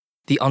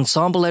The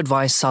Ensemble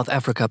Advice South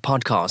Africa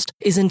podcast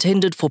is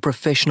intended for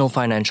professional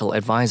financial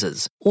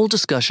advisors. All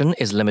discussion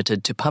is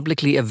limited to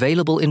publicly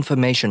available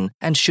information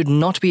and should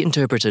not be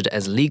interpreted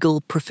as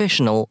legal,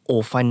 professional,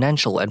 or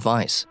financial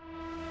advice.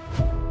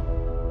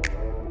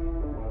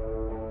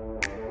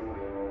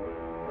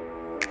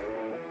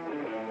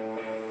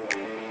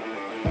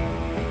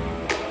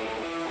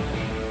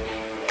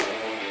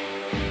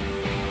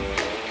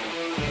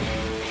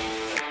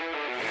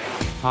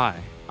 Hi,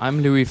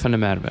 I'm Louis van der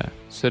Merwe,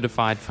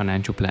 Certified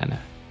Financial Planner.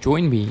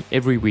 Join me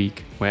every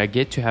week where I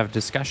get to have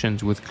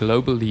discussions with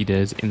global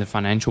leaders in the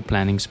financial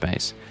planning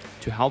space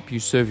to help you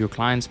serve your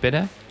clients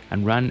better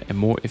and run a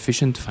more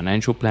efficient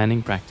financial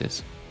planning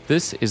practice.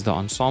 This is the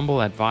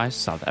Ensemble Advice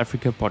South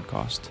Africa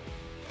podcast.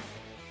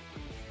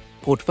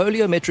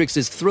 Portfolio Metrics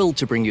is thrilled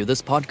to bring you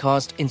this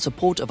podcast in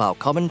support of our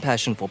common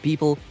passion for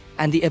people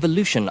and the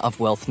evolution of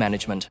wealth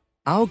management.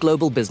 Our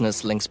global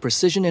business links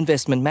precision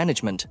investment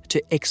management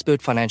to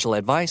expert financial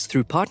advice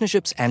through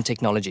partnerships and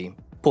technology.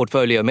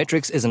 Portfolio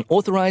Metrics is an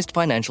authorized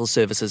financial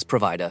services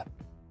provider.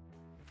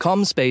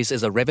 ComSpace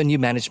is a revenue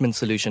management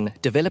solution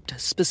developed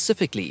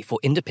specifically for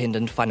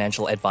independent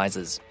financial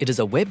advisors. It is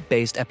a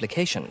web-based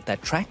application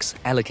that tracks,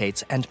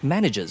 allocates, and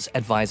manages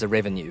advisor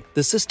revenue.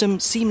 The system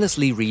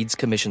seamlessly reads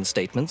commission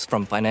statements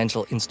from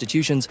financial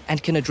institutions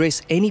and can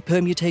address any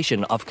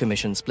permutation of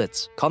commission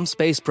splits.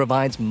 ComSpace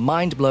provides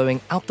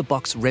mind-blowing,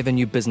 out-the-box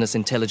revenue business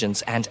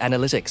intelligence and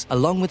analytics,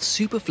 along with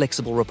super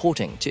flexible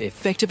reporting to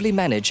effectively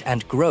manage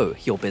and grow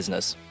your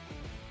business.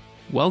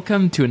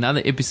 Welcome to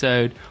another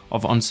episode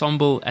of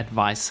Ensemble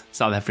Advice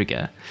South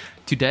Africa.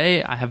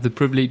 Today, I have the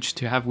privilege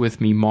to have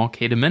with me Mark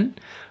Hedderman.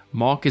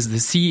 Mark is the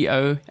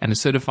CEO and a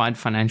certified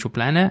financial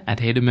planner at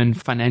Hedderman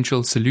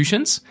Financial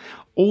Solutions,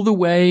 all the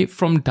way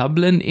from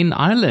Dublin in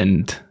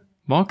Ireland.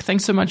 Mark,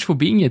 thanks so much for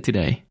being here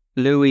today.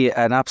 Louis,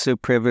 an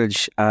absolute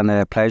privilege and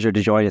a pleasure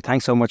to join you.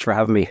 Thanks so much for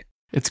having me.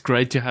 It's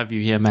great to have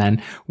you here, man.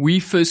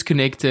 We first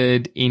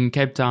connected in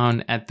Cape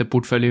Town at the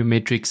Portfolio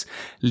Metrics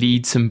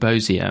Lead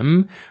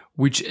Symposium,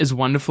 which is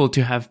wonderful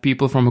to have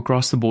people from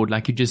across the board.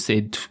 Like you just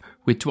said,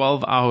 we're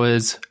 12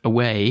 hours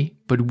away,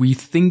 but we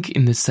think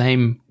in the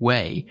same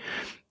way.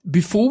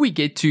 Before we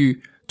get to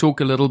talk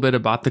a little bit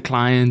about the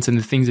clients and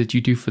the things that you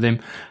do for them,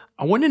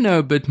 I want to know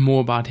a bit more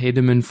about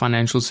Hedderman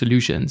Financial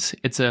Solutions.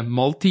 It's a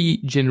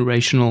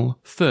multi-generational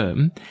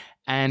firm.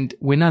 And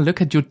when I look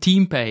at your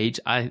team page,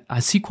 I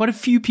see quite a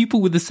few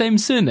people with the same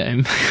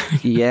surname.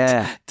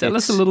 Yeah. Tell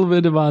us a little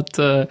bit about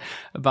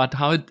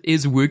how it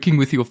is working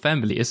with your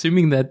family,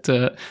 assuming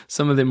that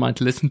some of them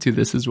might listen to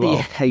this as well.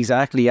 Yeah,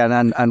 exactly.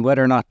 And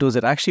whether or not does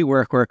it actually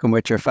working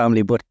with your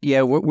family. But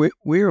yeah,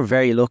 we're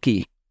very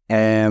lucky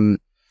to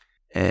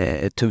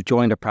have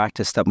joined a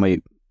practice that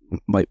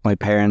my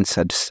parents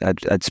had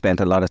spent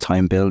a lot of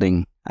time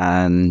building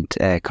and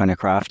kind of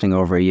crafting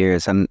over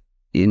years. And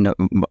you know,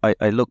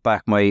 I look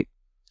back, my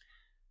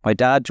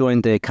dad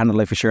joined the Canada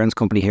Life Assurance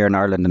Company here in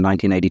Ireland in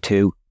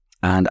 1982.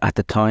 And at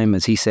the time,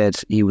 as he said,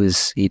 he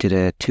did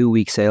a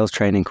 2-week sales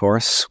training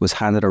course, was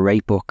handed a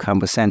rate book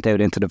and was sent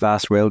out into the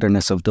vast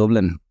wilderness of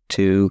Dublin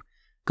to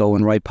go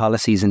and write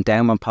policies,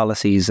 endowment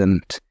policies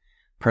and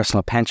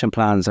personal pension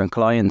plans on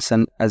clients.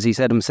 And as he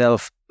said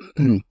himself,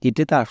 he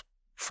did that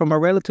from a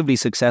relatively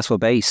successful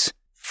base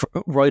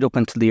right up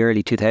until the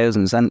early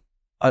 2000s. And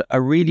a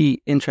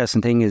really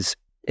interesting thing is,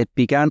 it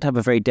began to have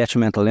a very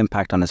detrimental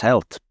impact on his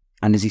health.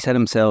 And as he said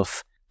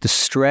himself, the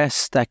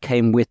stress that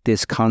came with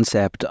this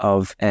concept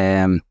of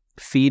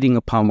feeding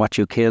upon what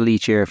you kill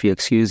each year, if you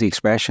excuse the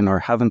expression, or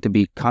having to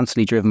be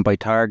constantly driven by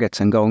targets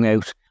and going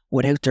out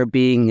without there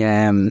being,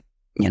 an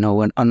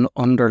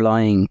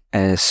underlying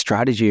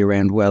strategy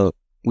around, well,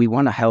 we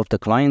want to help the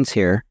clients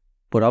here,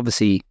 but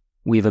obviously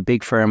we have a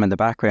big firm in the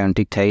background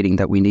dictating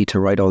that we need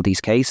to write all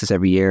these cases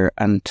every year.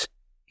 And,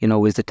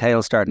 is the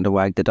tail starting to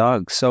wag the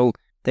dog? So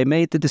they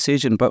made the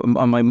decision, but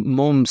my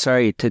mum,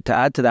 to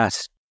add to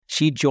that,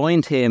 she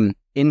joined him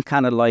in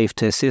Canada Life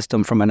to assist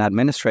him from an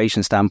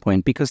administration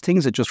standpoint because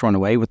things had just run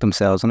away with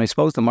themselves. And I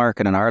suppose the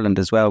market in Ireland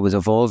as well was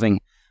evolving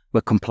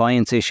with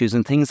compliance issues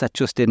and things that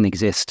just didn't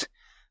exist.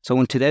 So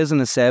in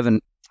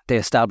 2007, they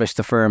established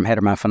the firm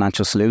Hedderman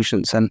Financial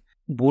Solutions. And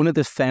one of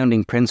the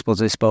founding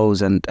principles, I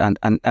suppose, and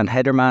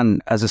Hedderman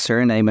as a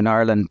surname in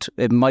Ireland,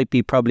 it might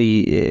be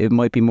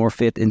more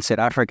fit in South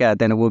Africa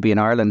than it would be in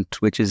Ireland,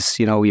 which is,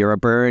 you're a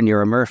Byrne,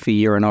 you're a Murphy,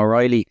 you're an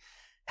O'Reilly.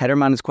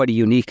 Hedderman is quite a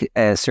unique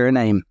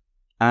surname.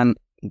 And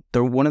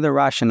one of the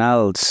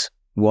rationales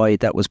why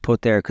that was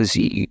put there, because,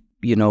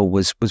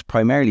 was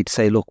primarily to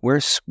say, look,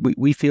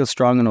 we feel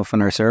strong enough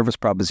in our service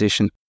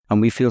proposition,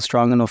 and we feel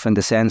strong enough in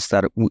the sense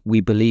that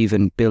we believe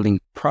in building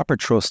proper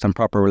trust and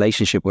proper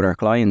relationship with our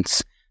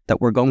clients, that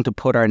we're going to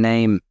put our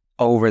name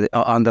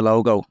on the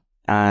logo.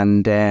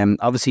 And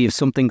obviously, if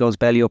something goes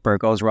belly up or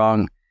goes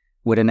wrong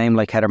with a name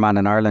like Hedderman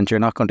in Ireland, you're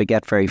not going to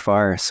get very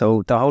far.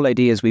 So the whole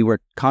idea is we were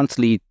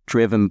constantly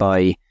driven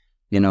by,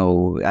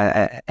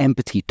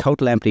 empathy,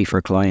 total empathy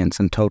for clients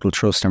and total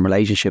trust and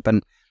relationship.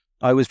 And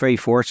I was very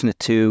fortunate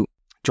to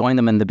join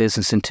them in the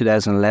business in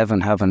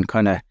 2011, having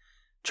kind of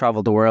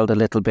traveled the world a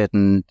little bit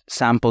and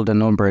sampled a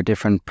number of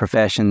different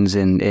professions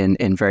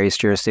in various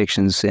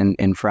jurisdictions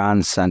in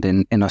France and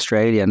in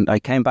Australia. And I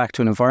came back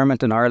to an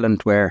environment in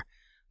Ireland where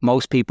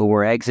most people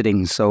were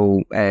exiting.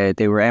 So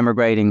they were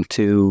emigrating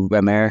to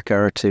America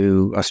or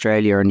to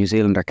Australia or New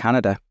Zealand or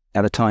Canada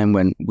at a time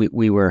when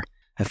we were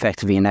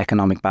effectively an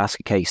economic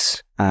basket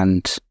case.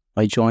 And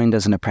I joined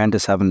as an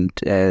apprentice, having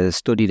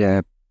studied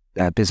a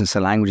business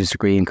and languages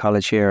degree in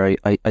college here.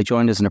 I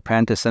joined as an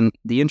apprentice, and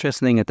the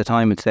interesting thing at the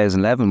time in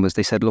 2011 was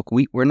they said, look,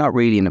 we're not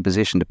really in a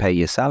position to pay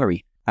you a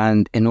salary,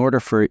 and in order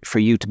for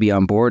you to be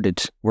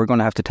onboarded, we're going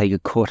to have to take a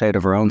cut out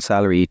of our own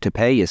salary to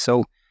pay you.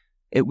 So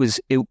it was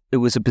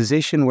a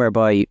position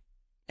whereby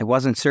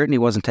it certainly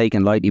wasn't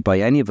taken lightly by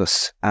any of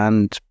us,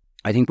 and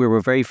I think we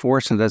were very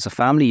fortunate as a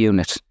family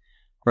unit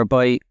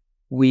whereby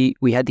we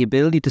had the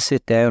ability to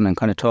sit down and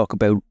kind of talk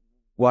about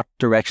what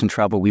direction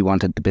travel we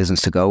wanted the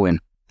business to go in.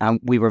 And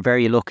we were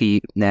very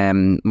lucky.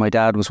 My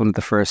dad was one of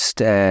the first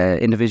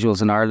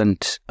individuals in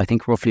Ireland, I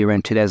think roughly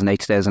around 2008,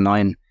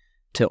 2009,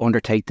 to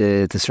undertake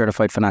the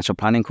Certified Financial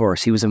Planning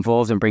course. He was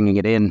involved in bringing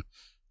it in.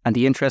 And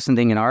the interesting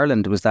thing in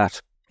Ireland was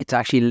that it's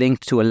actually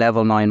linked to a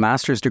level 9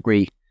 master's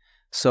degree.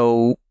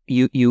 So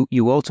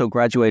you also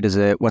graduate as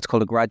what's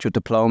called a graduate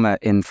diploma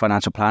in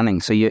financial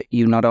planning. So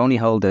you not only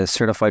hold a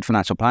Certified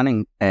Financial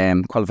Planning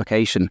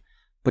qualification,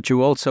 but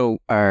you have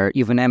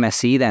an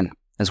MSc then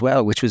as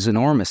well, which was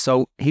enormous.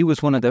 So he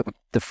was one of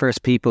the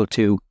first people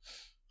to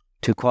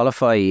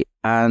qualify,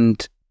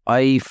 and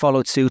I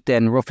followed suit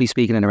then, roughly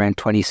speaking, in around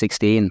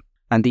 2016.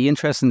 And the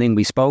interesting thing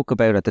we spoke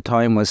about at the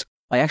time was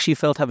I actually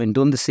felt, having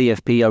done the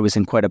CFP, I was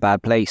in quite a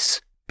bad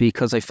place,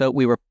 because I felt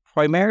we were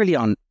a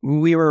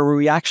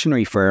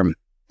reactionary firm.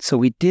 So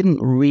we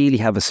didn't really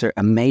have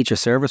a major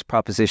service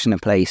proposition in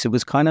place. It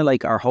was kind of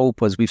like our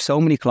hope was, we've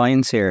so many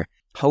clients here,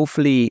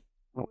 hopefully,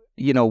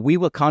 we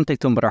will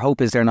contact them, but our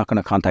hope is they're not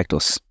going to contact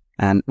us.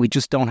 And we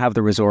just don't have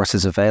the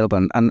resources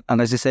available. And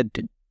as I said,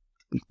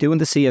 doing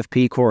the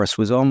CFP course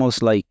was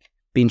almost like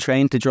being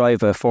trained to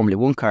drive a Formula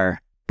 1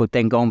 car, but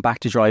then going back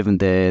to driving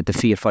the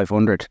Fiat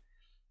 500.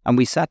 And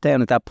we sat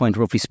down at that point,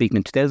 roughly speaking,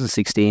 in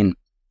 2016,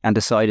 and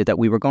decided that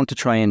we were going to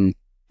try and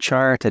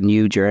chart a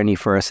new journey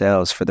for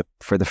ourselves,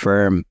 for the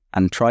firm,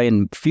 and try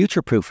and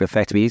future-proof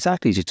effectively,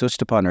 exactly as you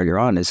touched upon earlier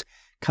on, is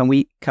can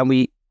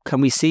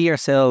we see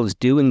ourselves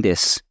doing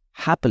this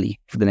happily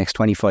for the next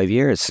 25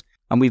 years?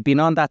 And we've been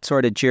on that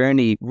sort of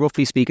journey,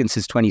 roughly speaking,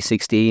 since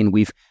 2016.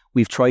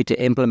 We've tried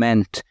to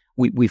implement,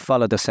 we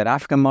followed the South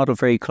African model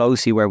very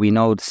closely, where we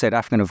know the South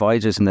African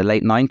advisors in the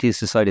late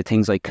 90s decided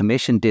things like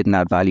commission didn't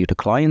add value to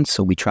clients,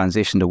 so we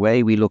transitioned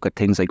away. We look at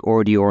things like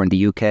RDR in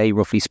the UK,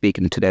 roughly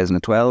speaking, in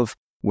 2012,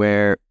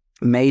 where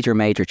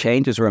major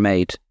changes were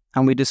made.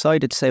 And we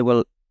decided to say,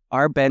 well,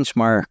 our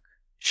benchmark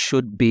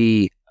should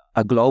be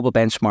a global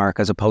benchmark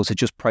as opposed to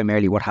just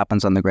primarily what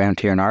happens on the ground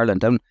here in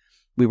Ireland. And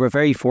we were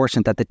very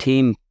fortunate that the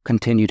team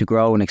continued to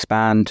grow and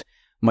expand.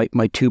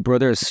 My two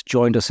brothers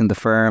joined us in the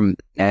firm.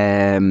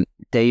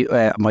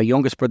 My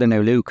youngest brother now,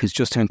 Luke, who's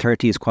just turned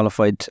 30, is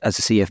qualified as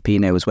a CFP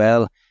now as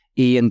well.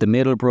 Ian, the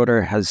middle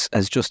brother, has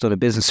just done a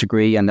business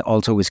degree and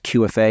also his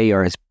QFA,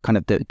 or his kind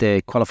of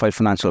the Qualified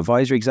Financial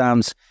Advisory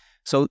exams.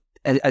 So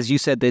as you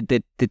said,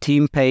 the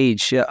team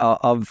page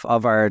of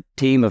our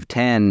team of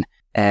 10,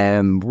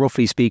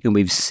 roughly speaking,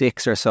 we've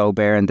 6 or so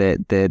bearing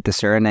the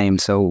surname.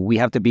 So we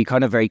have to be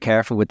kind of very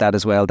careful with that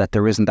as well, that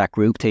there isn't that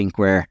groupthink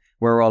where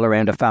we're all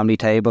around a family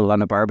table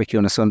on a barbecue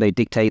on a Sunday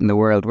dictating the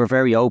world. We're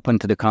very open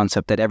to the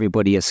concept that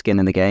everybody has skin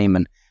in the game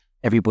and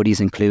everybody's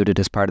included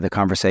as part of the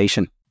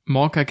conversation.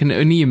 Mark, I can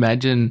only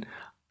imagine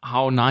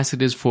how nice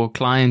it is for a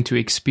client to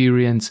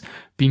experience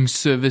being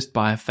serviced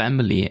by a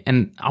family.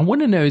 And I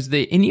want to know, is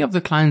there any of the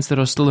clients that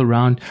are still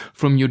around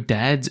from your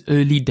dad's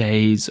early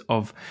days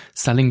of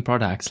selling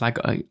products? Like,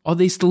 are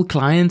there still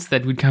clients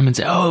that would come and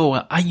say,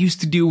 oh, I used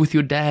to deal with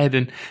your dad,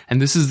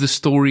 and this is the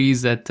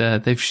stories that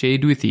they've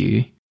shared with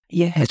you?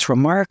 Yeah, it's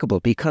remarkable,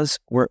 because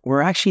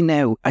we're actually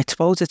now, I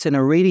suppose it's in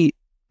a really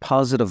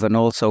positive and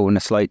also in a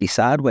slightly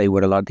sad way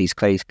with a lot of these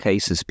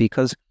cases,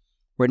 because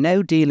we're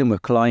now dealing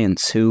with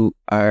clients who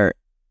are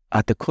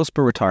at the cusp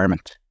of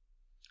retirement.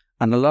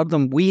 And a lot of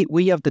them,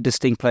 we have the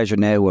distinct pleasure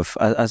now of,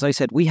 as I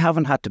said, we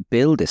haven't had to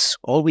build this.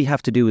 All we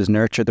have to do is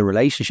nurture the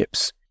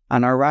relationships.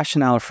 And our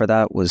rationale for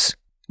that was,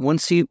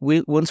 once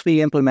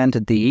we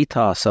implemented the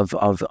ethos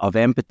of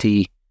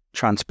empathy,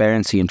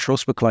 transparency and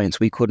trust with clients,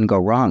 we couldn't go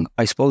wrong.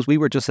 I suppose we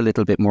were just a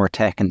little bit more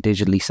tech and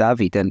digitally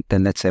savvy than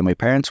let's say my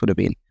parents would have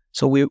been.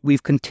 So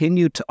we've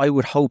continued to, I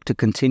would hope to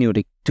continue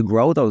to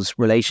grow those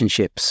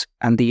relationships.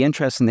 And the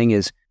interesting thing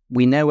is,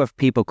 we now have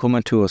people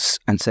coming to us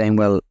and saying,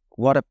 well,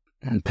 what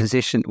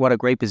a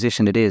great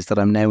position it is that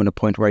I'm now in a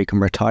point where I can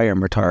retire and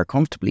retire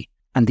comfortably.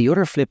 And the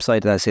other flip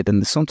side, as I said,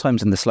 and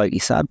sometimes in the slightly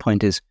sad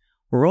point, is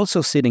we're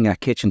also sitting at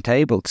kitchen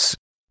tables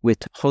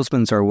with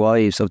husbands or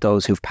wives of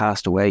those who've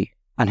passed away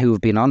and who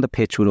have been on the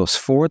pitch with us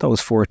for those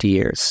 40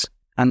 years.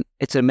 And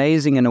it's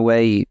amazing in a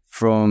way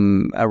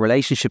from a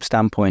relationship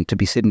standpoint to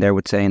be sitting there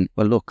with saying,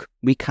 well, look,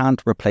 we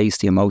can't replace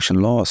the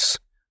emotional loss,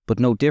 but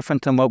no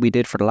different than what we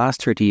did for the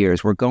last 30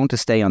 years. We're going to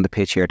stay on the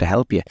pitch here to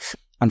help you.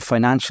 and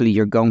financially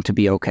you're going to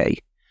be okay.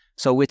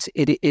 So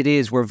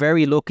we're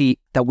very lucky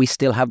that we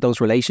still have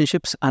those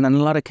relationships. And in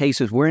a lot of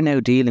cases, we're now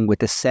dealing with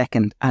the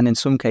second and in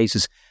some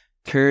cases,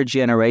 third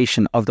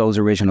generation of those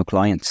original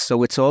clients.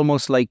 So it's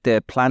almost like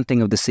the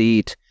planting of the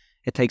seed.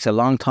 It takes a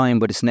long time,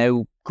 but it's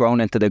now grown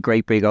into the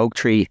great big oak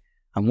tree.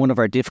 And one of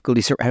our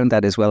difficulties around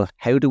that is, well,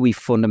 how do we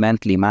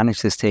fundamentally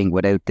manage this thing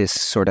without this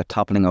sort of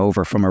toppling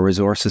over from a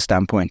resources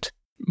standpoint?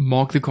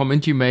 Mark, the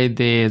comment you made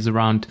there is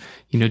around,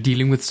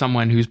 dealing with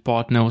someone whose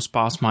partner or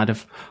spouse might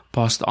have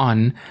passed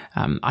on.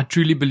 I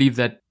truly believe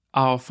that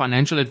our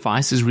financial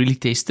advice is really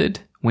tested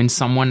when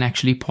someone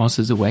actually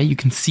passes away. You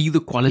can see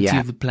the quality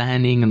of the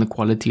planning and the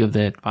quality of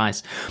the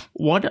advice.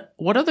 What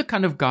are the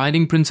kind of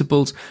guiding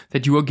principles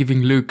that you are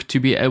giving Luke to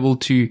be able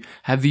to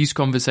have these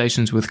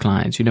conversations with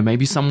clients?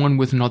 Maybe someone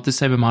with not the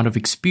same amount of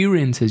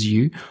experience as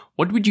you.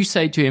 What would you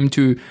say to him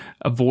to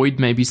avoid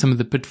maybe some of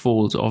the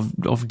pitfalls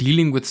of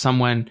dealing with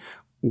someone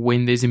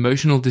when there's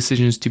emotional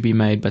decisions to be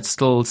made, but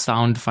still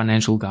sound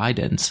financial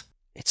guidance?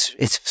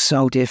 It's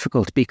so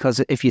difficult,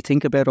 because if you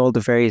think about all the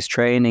various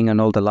training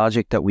and all the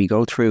logic that we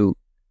go through,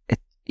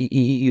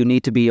 you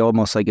need to be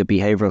almost like a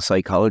behavioral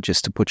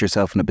psychologist to put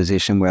yourself in a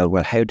position where,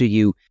 well, how do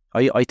you,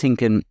 I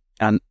think, and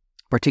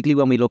particularly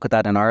when we look at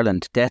that in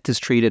Ireland, death is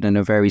treated in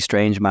a very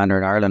strange manner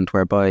in Ireland,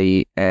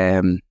 whereby,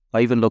 I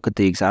even look at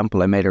the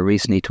example I made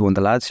recently to one of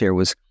the lads here,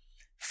 was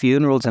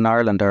funerals in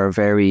Ireland are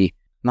very,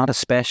 not a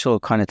special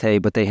kind of day,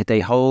 but they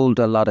hold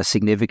a lot of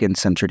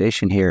significance and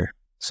tradition here.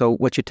 So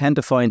what you tend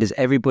to find is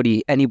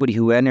anybody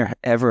who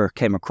ever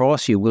came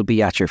across you will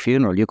be at your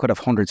funeral. You could have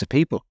hundreds of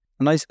people.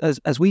 And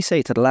as we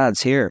say to the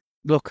lads here,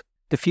 look,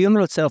 the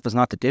funeral itself is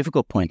not the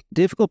difficult point.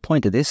 The difficult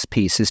point of this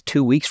piece is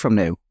 2 weeks from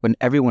now, when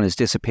everyone has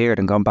disappeared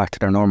and gone back to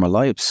their normal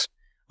lives.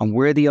 And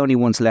we're the only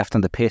ones left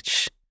on the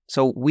pitch.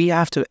 So we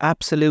have to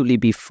absolutely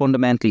be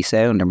fundamentally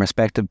sound in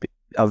respect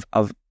of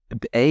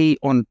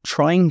on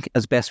trying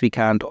as best we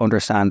can to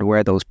understand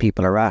where those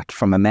people are at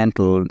from a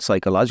mental and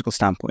psychological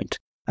standpoint.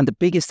 And the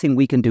biggest thing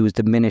we can do is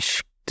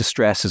diminish the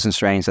stresses and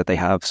strains that they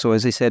have. So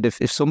as I said,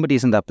 if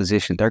somebody's in that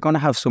position, they're going to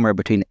have somewhere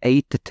between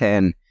 8 to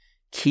 10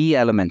 key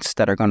elements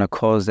that are going to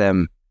cause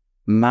them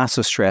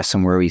massive stress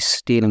and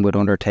worries, dealing with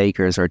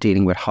undertakers or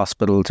dealing with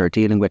hospitals or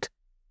dealing with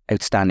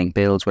outstanding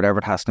bills, whatever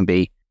it has to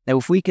be. Now,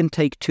 if we can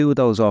take 2 of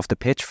those off the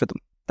pitch for them,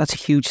 that's a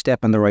huge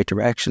step in the right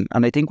direction.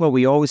 And I think what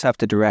we always have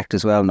to direct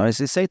as well, now, as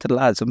I say to the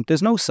lads,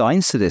 there's no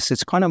science to this.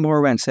 It's kind of more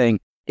around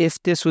saying,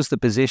 if this was the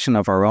position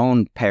of our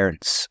own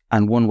parents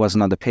and one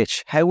wasn't on the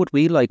pitch, how would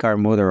we like our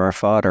mother, our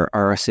father,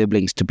 or our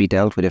siblings to be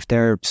dealt with if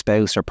their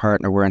spouse or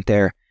partner weren't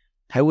there?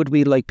 How would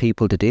we like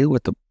people to deal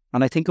with them?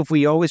 And I think if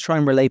we always try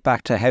and relate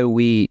back to how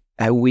we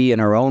in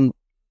our own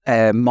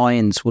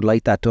minds would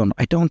like that done,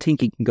 I don't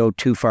think you can go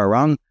too far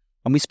wrong.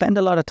 And we spend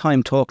a lot of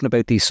time talking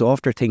about these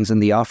softer things in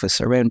the office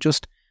around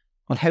just,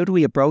 well, how do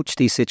we approach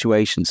these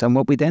situations? And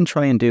what we then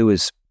try and do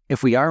is,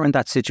 if we are in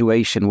that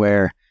situation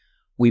where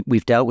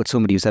we've dealt with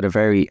somebody who's had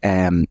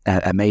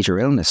a major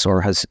illness or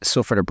has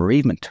suffered a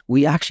bereavement,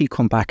 we actually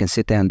come back and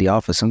sit down in the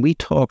office and we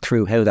talk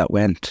through how that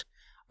went.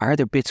 Are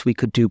there bits we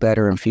could do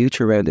better in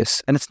future around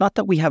this? And it's not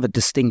that we have a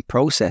distinct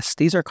process.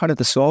 These are kind of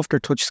the softer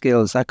touch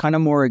skills that kind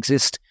of more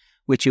exist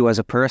with you as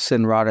a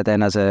person rather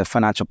than as a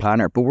financial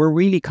planner. But we're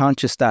really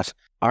conscious that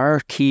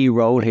our key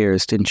role here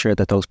is to ensure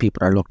that those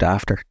people are looked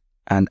after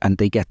and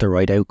they get the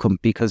right outcome.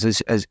 Because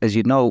as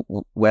you know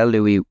well,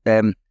 Louis,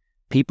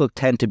 people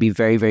tend to be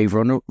very, very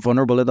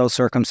vulnerable in those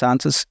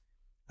circumstances.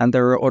 And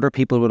there are other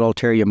people with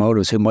ulterior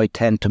motives who might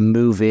tend to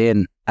move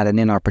in at an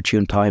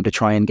inopportune time to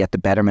try and get the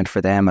betterment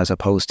for them, as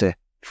opposed to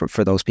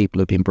for those people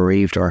who've been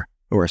bereaved or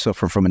are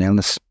suffering from an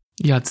illness.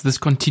 Yeah, it's this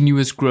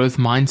continuous growth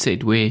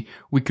mindset where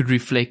we could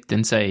reflect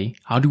and say,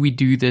 how do we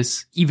do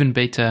this even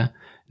better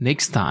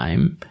next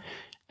time?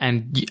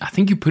 And I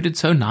think you put it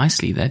so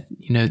nicely that,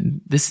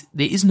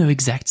 there is no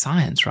exact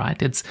science,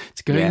 right? It's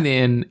going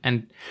there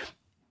and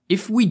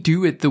if we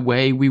do it the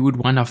way we would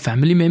want our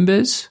family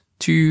members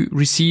to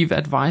receive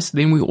advice,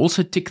 then we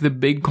also tick the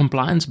big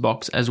compliance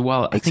box as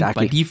well, I think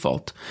by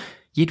default.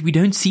 Yet we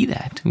don't see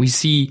that. We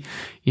see,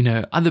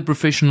 other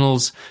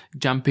professionals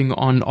jumping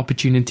on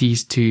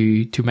opportunities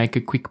to make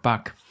a quick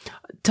buck.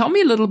 Tell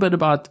me a little bit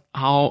about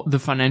how the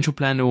financial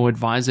planner or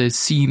advisor is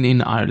seen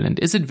in Ireland.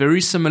 Is it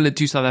very similar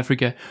to South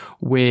Africa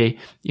where,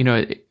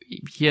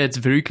 here it's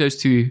very close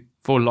to,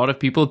 for a lot of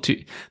people,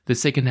 to the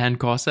second-hand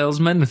car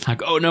salesman? It's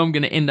like, oh no, I'm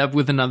going to end up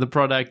with another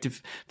product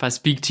if I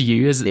speak to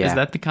you. Is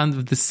that the kind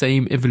of the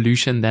same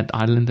evolution that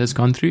Ireland has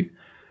gone through?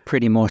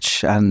 Pretty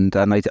much, and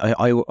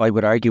I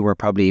would argue we're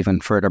probably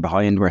even further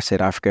behind where South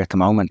Africa at the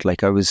moment.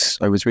 Like I was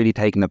really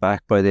taken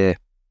aback by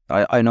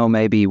I know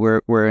maybe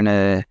we're in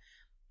a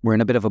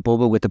bit of a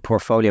bubble with the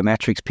portfolio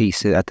metrics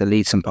piece at the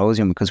Leeds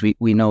Symposium, because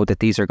we know that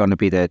these are going to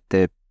be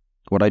the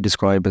what I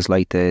describe as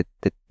like the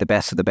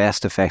best of the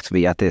best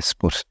effectively at this.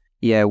 But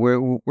yeah,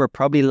 we're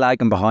probably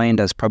lagging behind,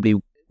 as probably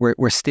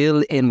we're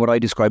still in what I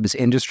describe as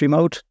industry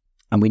mode,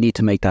 and we need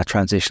to make that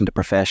transition to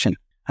profession.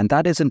 And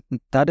that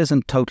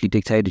isn't totally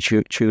dictated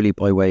truly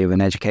by way of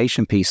an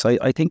education piece.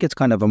 I think it's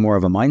kind of more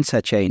of a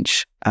mindset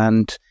change.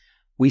 And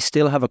we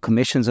still have a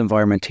commissions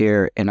environment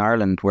here in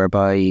Ireland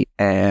whereby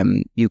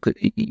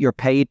you're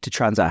paid to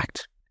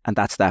transact, and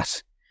that's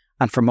that.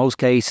 And for most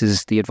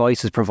cases, the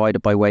advice is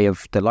provided by way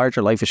of the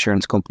larger life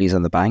insurance companies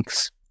and the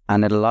banks.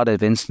 And in a lot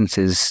of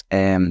instances,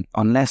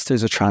 unless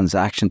there's a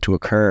transaction to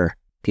occur,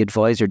 the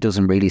advisor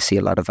doesn't really see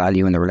a lot of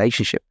value in the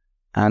relationship.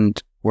 And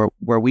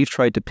where we've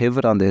tried to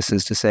pivot on this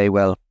is to say,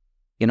 well,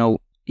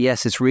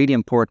 yes, it's really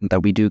important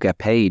that we do get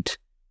paid,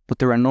 but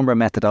there are a number of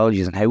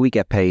methodologies on how we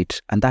get paid,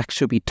 and that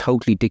should be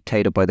totally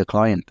dictated by the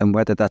client. And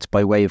whether that's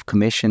by way of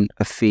commission,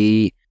 a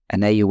fee,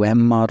 an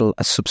AUM model,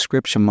 a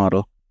subscription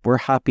model, we're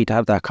happy to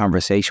have that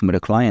conversation with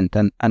a client.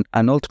 And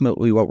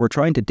ultimately what we're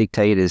trying to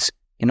dictate is,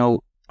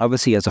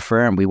 obviously as a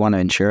firm, we want to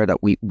ensure that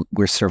we're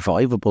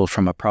survivable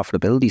from a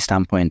profitability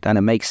standpoint, and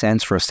it makes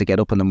sense for us to get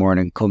up in the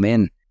morning and come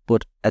in.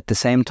 But at the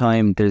same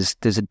time, there's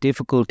a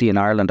difficulty in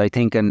Ireland, I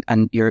think,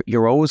 and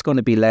you're always going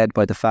to be led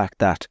by the fact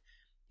that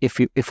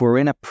if we're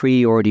in a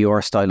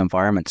pre-RDR style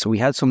environment, so we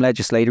had some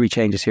legislatory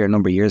changes here a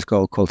number of years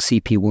ago called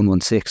CP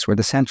 116, where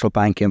the central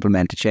bank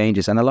implemented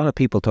changes, and a lot of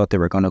people thought they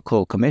were going to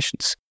cull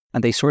commissions.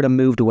 And they sort of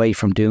moved away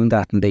from doing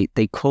that, and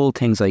they culled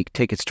things like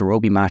tickets to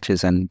rugby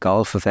matches and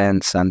golf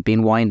events and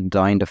being wined and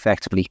dined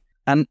effectively.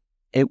 And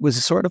it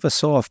was sort of a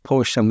soft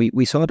push, and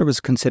we saw there was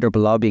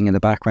considerable lobbying in the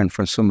background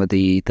from some of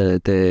the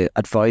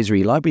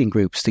advisory lobbying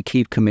groups to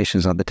keep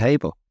commissions on the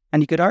table.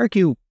 And you could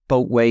argue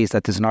both ways,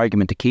 that there's an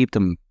argument to keep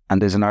them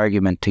and there's an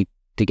argument to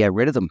get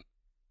rid of them.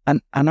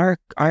 And our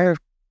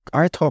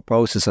thought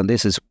process on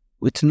this is,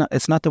 it's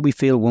not that we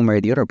feel one way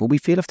or the other, but we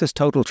feel if there's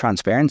total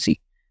transparency.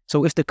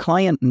 So if the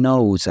client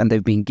knows and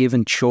they've been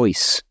given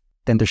choice,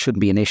 then there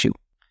shouldn't be an issue.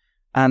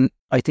 And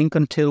I think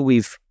until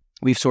we've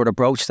sort of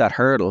broached that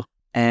hurdle,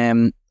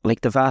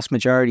 like the vast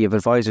majority of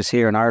advisors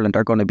here in Ireland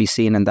are going to be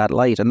seen in that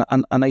light.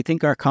 And I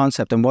think our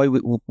concept and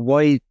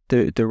why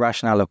the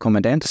rationale of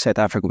coming down to South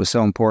Africa was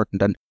so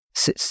important. And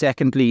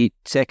secondary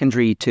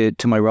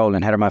to my role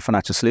in Hedderman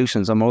Financial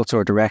Solutions, I'm also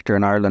a director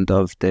in Ireland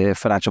of the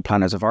Financial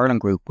Planners of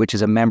Ireland group, which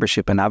is a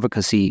membership and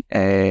advocacy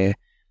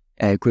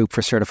group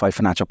for certified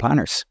financial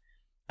planners.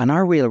 And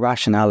our real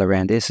rationale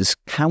around this is,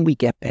 can we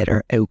get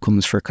better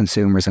outcomes for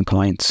consumers and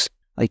clients?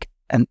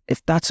 And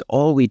if that's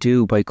all we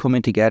do by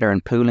coming together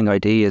and pooling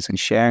ideas and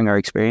sharing our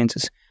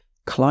experiences,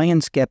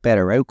 clients get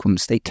better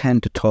outcomes. They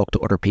tend to talk to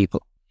other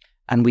people,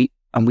 and we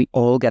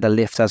all get a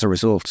lift as a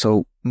result.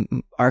 So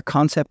our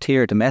concept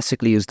here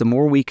domestically is, the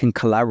more we can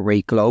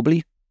collaborate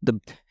globally,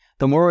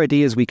 the more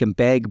ideas we can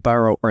beg,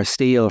 borrow or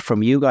steal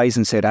from you guys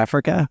in South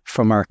Africa,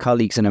 from our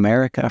colleagues in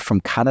America,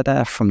 from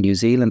Canada, from New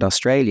Zealand,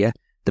 Australia,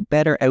 the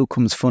better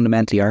outcomes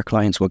fundamentally our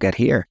clients will get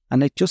here.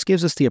 And it just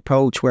gives us the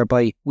approach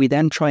whereby we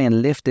then try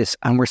and lift this,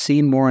 and we're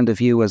seen more in the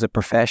view as a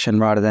profession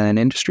rather than an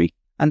industry.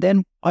 And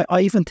then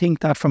I even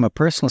think that from a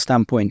personal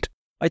standpoint,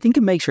 I think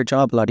it makes your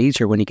job a lot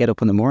easier when you get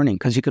up in the morning,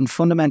 because you can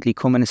fundamentally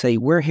come in and say,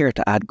 we're here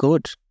to add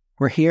good.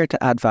 We're here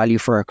to add value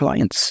for our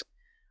clients.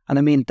 And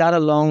I mean, that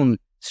alone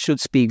should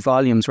speak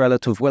volumes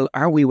relative. Well,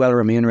 are we well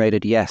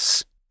remunerated?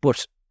 Yes.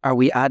 But are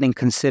we adding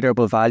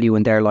considerable value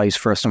in their lives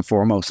first and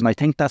foremost? And I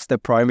think that's the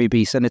primary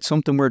piece. And it's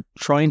something we're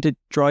trying to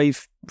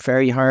drive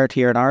very hard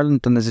here in Ireland.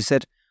 And as I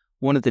said,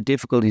 one of the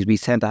difficulties we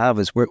tend to have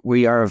is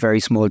we are a very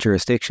small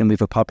jurisdiction. We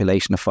have a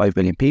population of 5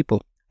 million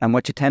people. And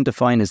what you tend to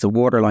find is the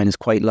waterline is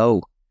quite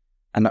low.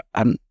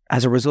 And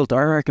as a result,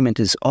 our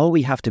argument is, all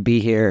we have to be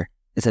here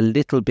is a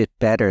little bit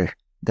better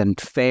than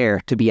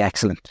fair to be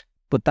excellent.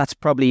 But that's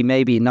probably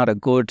maybe not a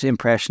good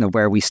impression of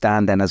where we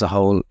stand then as a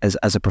whole,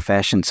 as a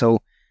profession. So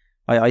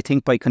I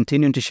think by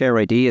continuing to share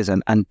ideas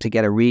and to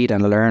get a read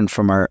and a learn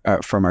from our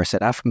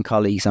South African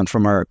colleagues and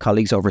from our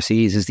colleagues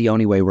overseas is the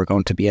only way we're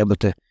going to be able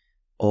to,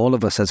 all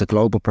of us as a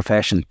global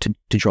profession,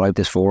 to drive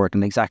this forward.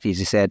 And exactly as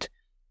you said,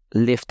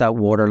 lift that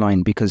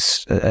waterline,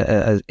 because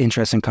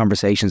interesting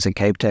conversations in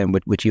Cape Town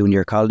with you and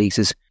your colleagues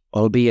is,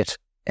 albeit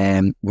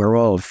we're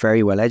all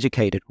very well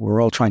educated,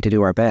 we're all trying to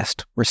do our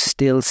best, we're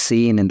still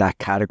seen in that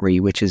category,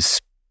 which is,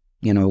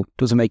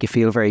 doesn't make you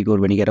feel very good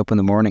when you get up in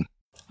the morning.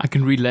 I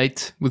can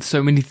relate with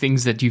so many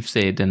things that you've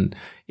said. And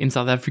in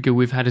South Africa,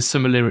 we've had a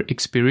similar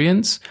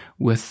experience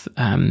with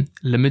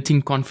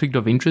limiting conflict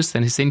of interest.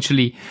 And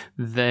essentially,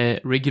 the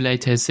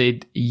regulator has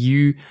said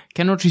you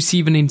cannot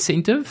receive an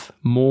incentive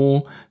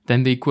more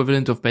than the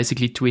equivalent of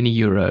basically 20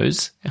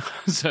 euros.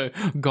 So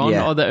gone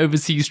are the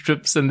overseas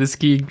trips and the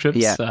skiing trips,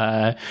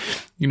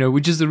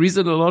 which is the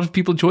reason a lot of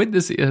people joined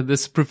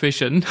this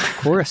profession. Of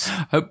course.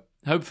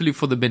 Hopefully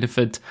for the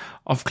benefit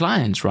of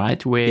clients,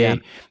 right? Where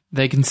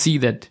they can see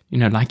that,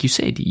 like you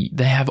said,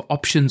 they have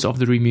options of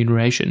the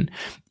remuneration.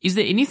 Is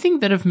there anything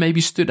that have maybe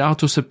stood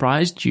out or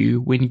surprised you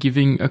when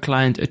giving a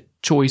client a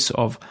choice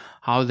of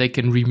how they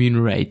can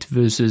remunerate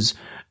versus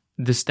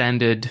the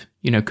standard,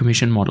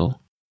 commission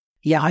model?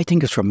 Yeah, I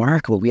think it's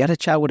remarkable. We had a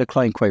chat with a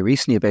client quite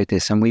recently about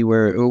this, and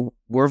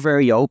we're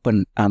very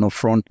open and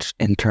upfront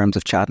in terms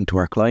of chatting to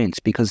our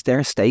clients, because they're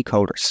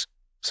stakeholders.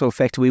 So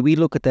effectively, we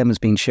look at them as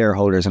being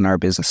shareholders in our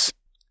business.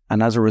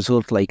 And as a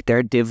result, like,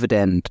 their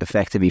dividend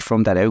effectively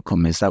from that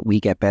outcome is that we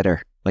get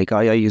better. Like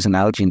I use an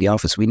analogy in the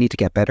office, we need to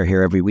get better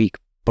here every week,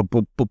 but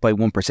by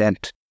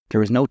 1%.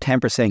 There is no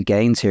 10%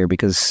 gains here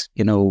because,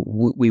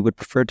 we would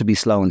prefer to be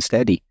slow and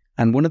steady.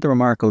 And one of the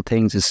remarkable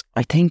things is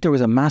I think there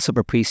was a massive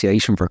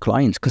appreciation for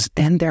clients because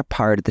then they're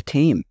part of the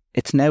team.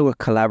 It's now a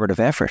collaborative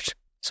effort.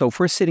 So if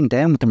we're sitting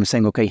down with them and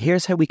saying, okay,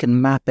 here's how we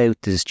can map out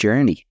this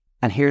journey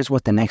and here's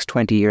what the next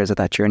 20 years of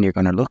that journey are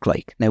going to look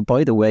like. Now,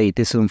 by the way,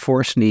 this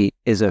unfortunately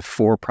is a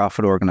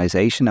for-profit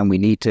organisation and we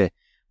need to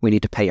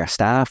pay our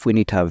staff. We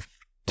need to have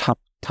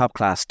top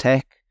class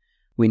tech.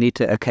 We need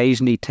to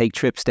occasionally take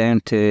trips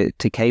down to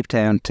Cape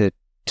Town to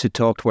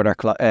talk with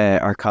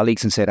our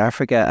colleagues in South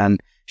Africa and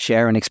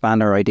share and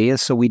expand our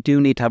ideas. So we do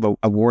need to have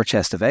a war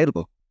chest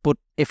available. But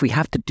if we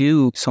have to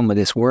do some of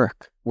this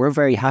work, we're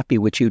very happy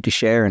with you to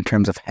share in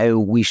terms of how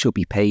we should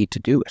be paid to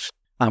do it.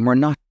 And we're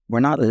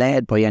not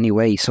led by any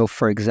way. So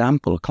for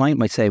example, a client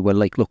might say, well,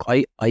 like, look,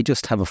 I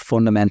just have a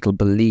fundamental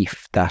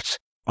belief that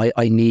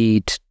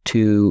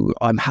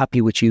I'm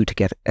happy with you to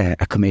get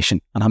a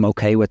commission and I'm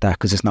okay with that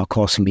because it's not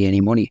costing me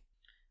any money.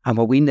 And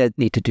what we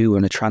need to do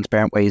in a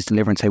transparent way is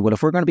deliver and say, well,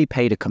 if we're going to be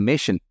paid a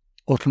commission,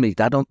 ultimately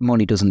that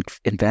money doesn't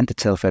invent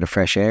itself out of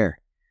fresh air.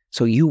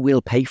 So you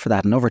will pay for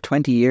that. And over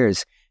 20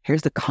 years,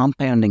 here's the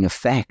compounding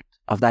effect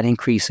of that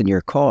increase in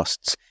your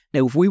costs.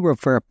 Now, if we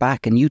revert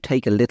back and you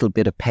take a little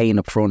bit of pain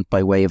up front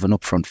by way of an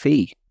upfront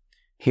fee,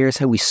 here's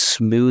how we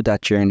smooth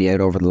that journey out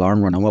over the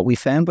long run. And what we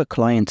found with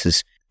clients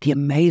is the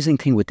amazing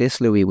thing with this,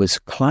 Louis, was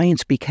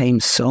clients became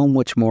so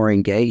much more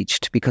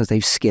engaged because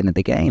they've skin in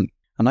the game.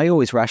 And I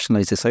always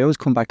rationalise this. I always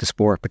come back to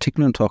sport,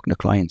 particularly when talking to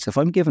clients. If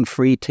I'm given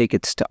free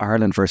tickets to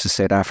Ireland versus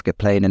South Africa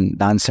playing in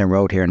Lansdowne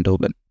Road here in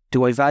Dublin,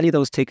 do I value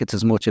those tickets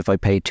as much if I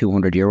paid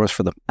 €200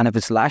 for them? And if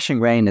it's lashing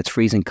rain, it's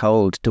freezing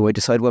cold, do I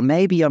decide, well,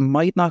 maybe I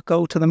might not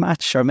go to the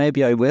match or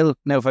maybe I will?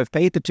 Now, if I've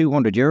paid the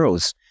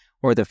 €200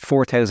 or the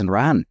 4,000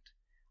 Rand,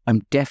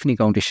 I'm definitely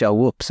going to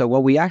show up. So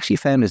what we actually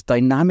found is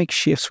dynamic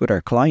shifts with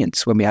our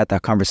clients when we had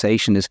that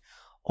conversation is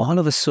all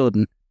of a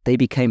sudden they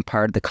became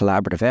part of the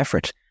collaborative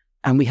effort.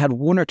 And we had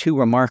one or two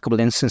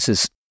remarkable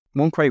instances,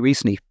 one quite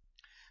recently,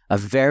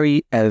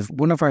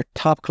 one of our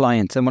top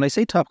clients, and when I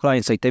say top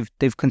clients, like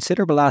they've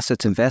considerable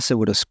assets invested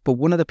with us, but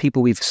one of the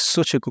people we've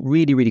such a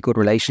really, really good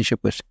relationship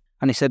with,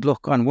 and he said,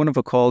 look, on one of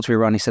the calls we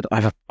were on, he said, I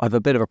have a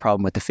bit of a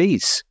problem with the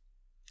fees.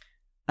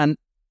 And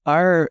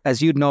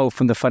as you'd know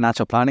from the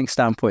financial planning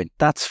standpoint,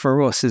 that's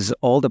for us is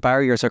all the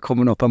barriers are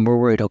coming up and we're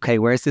worried, okay,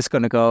 where's this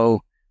going to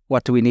go?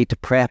 What do we need to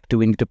prep? Do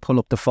we need to pull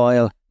up the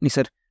file? And he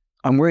said,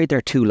 I'm worried they're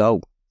too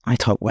low. I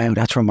thought, wow,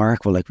 that's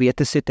remarkable. Like we had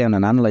to sit down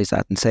and analyse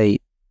that and say,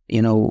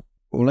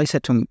 well, I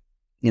said to him,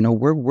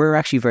 we're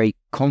actually very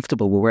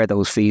comfortable with where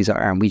those fees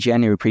are and we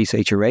genuinely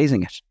appreciate you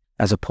raising it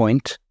as a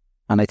point.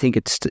 And I think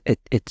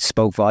it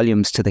spoke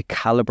volumes to the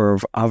calibre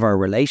of our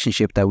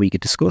relationship that we could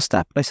discuss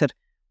that. But I said,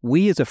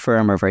 we as a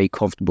firm are very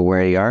comfortable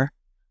where they are.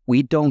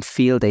 We don't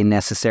feel they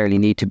necessarily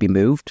need to be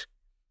moved.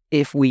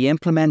 If we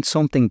implement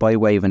something by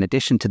way of an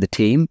addition to the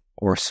team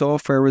or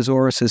software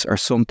resources or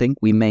something,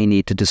 we may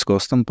need to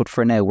discuss them. But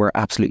for now, we're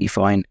absolutely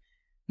fine.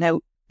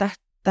 Now,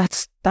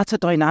 that's a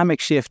dynamic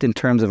shift in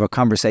terms of a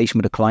conversation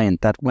with a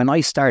client that when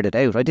I started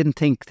out, I didn't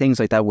think things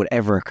like that would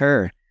ever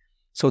occur.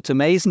 So it's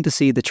amazing to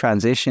see the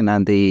transition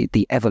and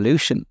the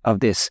evolution of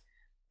this.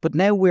 But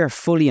now we're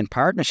fully in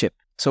partnership.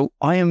 So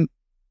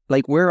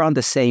we're on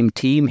the same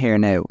team here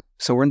now.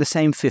 So we're in the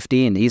same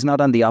 15. He's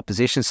not on the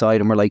opposition side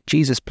and we're like,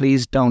 Jesus,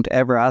 please don't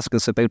ever ask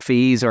us about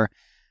fees or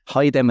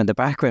hide them in the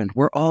background.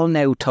 We're all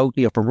now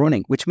totally up and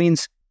running, which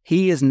means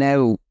he is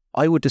now,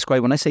 I would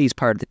describe, when I say he's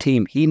part of the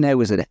team, he now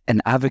is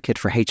an advocate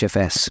for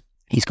HFS.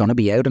 He's going to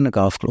be out in a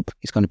golf club.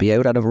 He's going to be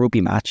out at a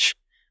rugby match,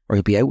 or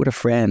he'll be out with a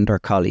friend or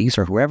colleagues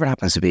or whoever it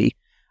happens to be.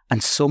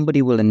 And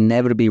somebody will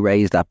inevitably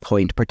raise that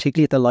point,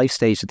 particularly at the life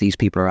stage that these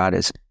people are at,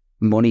 is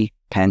money,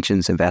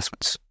 pensions,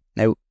 investments.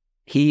 Now,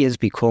 he has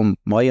become,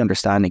 my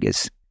understanding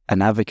is,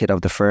 an advocate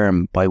of the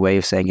firm by way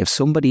of saying if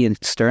somebody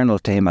external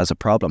to him has a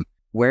problem,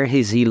 where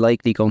is he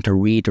likely going to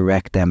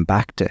redirect them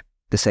back to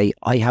say,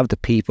 I have the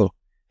people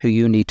who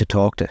you need to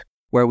talk to.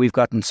 Where we've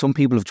gotten, some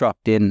people have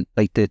dropped in,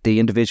 like the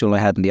individual I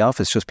had in the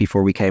office just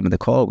before we came on the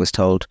call was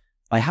told,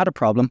 I had a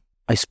problem,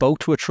 I spoke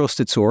to a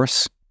trusted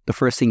source. The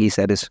first thing he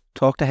said is,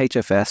 talk to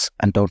HFS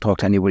and don't talk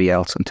to anybody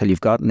else until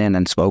you've gotten in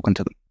and spoken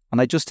to them.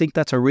 And I just think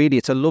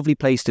it's a lovely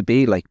place to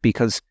be, like,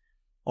 because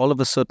all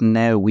of a sudden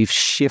now we've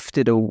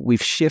shifted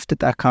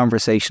that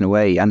conversation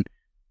away, and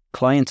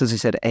clients, as I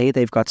said, A,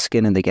 they've got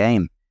skin in the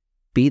game,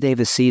 B, they have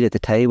a seat at the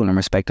table in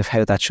respect of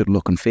how that should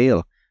look and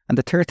feel, and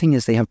the third thing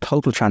is they have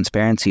total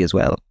transparency as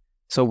well.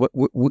 So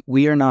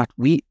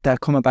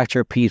coming back to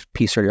your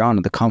piece earlier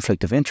on, the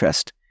conflict of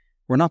interest,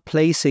 we're not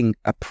placing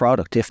a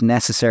product if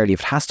necessarily, if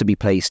it has to be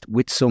placed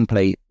with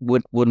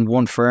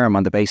one firm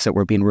on the basis that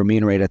we're being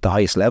remunerated at the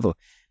highest level.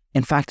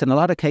 In fact, in a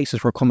lot of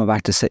cases, we're coming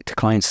back to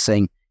clients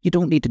saying, you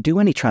don't need to do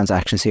any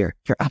transactions here.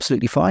 You're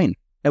absolutely fine.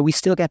 Now, we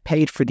still get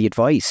paid for the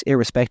advice,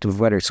 irrespective of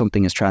whether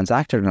something is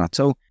transacted or not.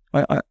 So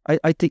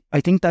I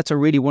think that's a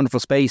really wonderful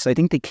space. I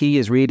think the key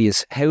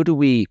is how do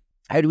we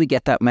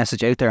get that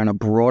message out there in a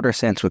broader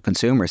sense with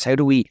consumers? How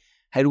do we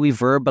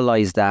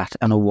verbalize that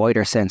in a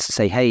wider sense to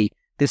say, hey,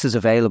 this is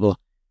available.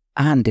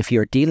 And if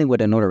you're dealing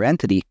with another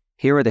entity,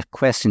 here are the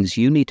questions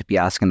you need to be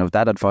asking of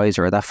that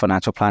advisor or that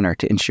financial planner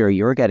to ensure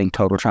you're getting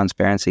total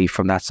transparency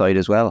from that side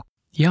as well.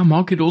 Yeah,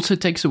 Mark, it also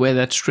takes away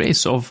that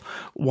stress of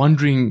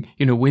wondering,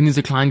 when is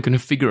the client going to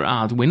figure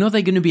out, when are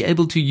they going to be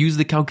able to use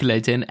the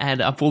calculator and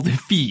add up all the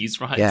fees,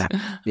 right?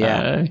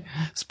 Yeah.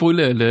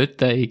 Spoiler alert,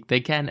 they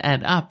can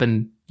add up.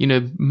 And,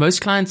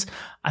 most clients,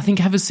 I think,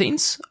 have a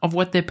sense of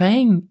what they're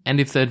paying. And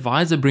if the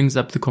advisor brings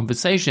up the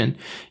conversation,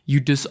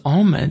 you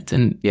disarm it.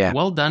 And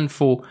well done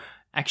for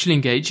actually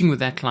engaging with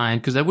that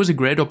client, because that was a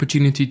great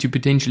opportunity to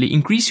potentially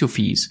increase your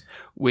fees,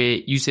 where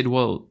you said,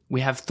 well,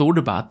 we have thought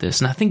about this.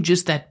 And I think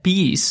just that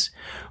piece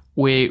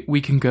where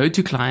we can go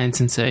to clients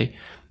and say,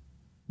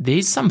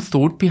 there's some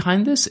thought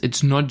behind this.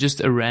 It's not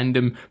just a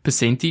random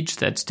percentage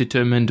that's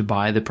determined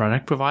by the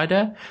product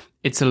provider.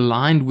 It's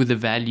aligned with the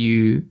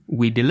value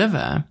we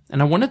deliver.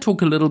 And I want to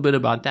talk a little bit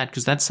about that,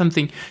 because that's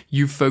something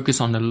you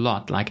focus on a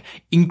lot, like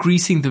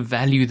increasing the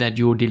value that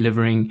you're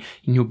delivering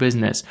in your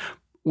business.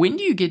 When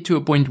do you get to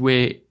a point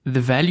where the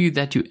value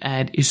that you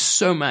add is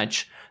so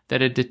much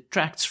that it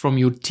detracts from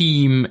your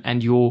team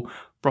and your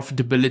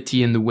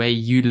profitability and the way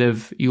you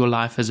live your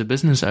life as a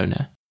business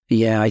owner?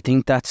 Yeah, I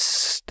think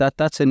that's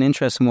an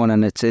interesting one,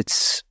 and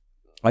it's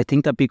I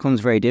think that becomes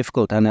very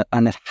difficult, and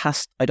it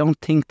has. I don't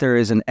think there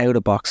is an out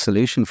of box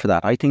solution for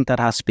that. I think that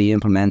has to be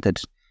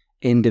implemented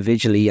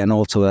individually and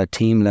also at a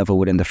team level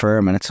within the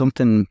firm, and it's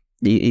something,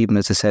 even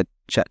as I said,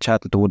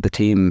 chatting to the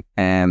team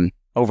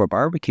over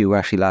barbecue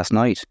actually last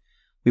night.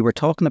 We were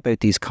talking about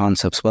these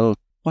concepts. Well,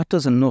 what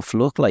does enough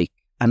look like?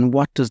 And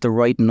what does the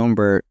right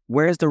number,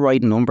 where's the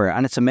right number?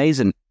 And it's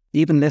amazing,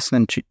 even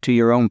listening to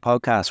your own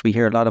podcast, we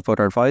hear a lot of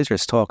other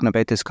advisors talking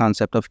about this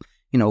concept of,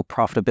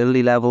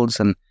 profitability levels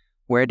and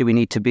where do we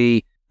need to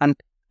be. And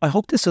I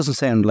hope this doesn't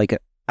sound like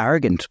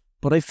arrogant,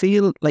 but I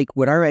feel like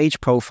with our age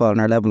profile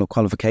and our level of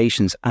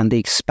qualifications and the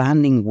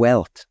expanding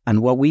wealth,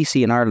 and what we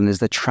see in Ireland is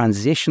the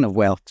transition of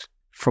wealth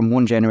from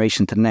one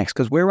generation to the next,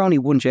 because we're only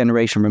one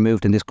generation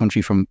removed in this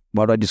country from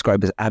what I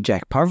describe as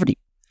abject poverty.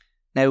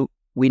 Now,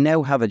 we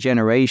now have a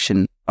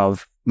generation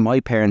of my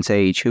parents'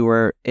 age who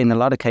are, in a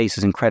lot of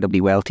cases, incredibly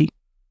wealthy,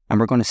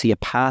 and we're going to see a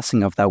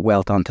passing of that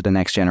wealth on to the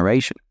next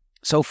generation.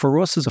 So for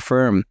us as a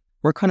firm,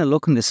 we're kind of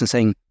looking at this and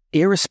saying,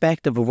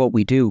 irrespective of what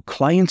we do,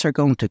 clients are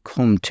going to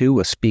come to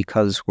us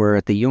because we're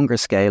at the younger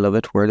scale of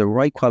it, we're the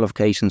right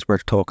qualifications, we're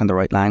talking the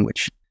right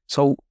language.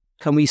 So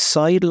can we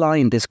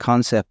sideline this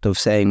concept of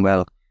saying,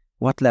 well,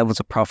 what levels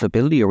of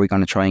profitability are we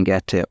going to try and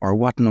get to, or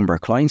what number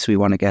of clients we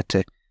want to get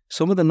to?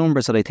 Some of the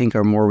numbers that I think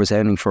are more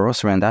resounding for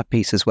us around that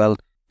piece as well,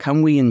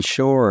 can we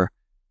ensure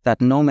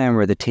that no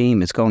member of the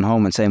team is going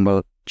home and saying,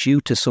 well,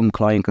 due to some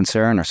client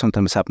concern or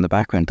something that's happened in the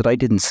background, that I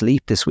didn't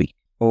sleep this week,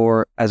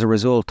 or as a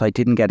result, I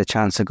didn't get a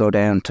chance to go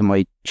down to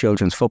my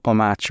children's football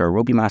match or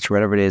rugby match or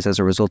whatever it is as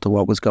a result of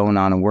what was going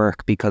on in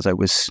work because I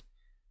was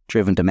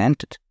driven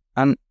demented.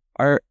 And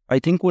I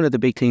think one of the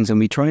big things, and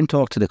we try and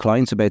talk to the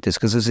clients about this,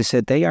 because as I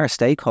said, they are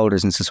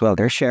stakeholders in this as well.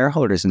 They're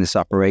shareholders in this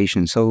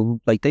operation. So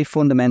like they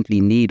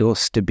fundamentally need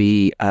us to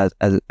be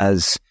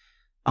as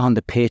on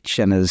the pitch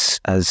and as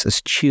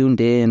tuned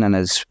in and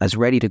as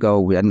ready to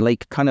go. And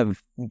like kind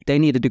of, they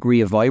need a degree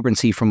of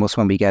vibrancy from us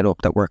when we get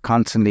up, that we're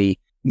constantly,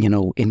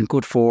 in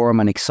good form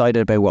and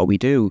excited about what we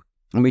do.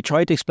 And we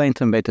try to explain to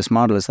them about this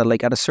model is that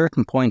like at a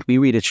certain point, we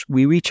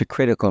reach a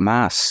critical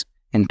mass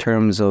in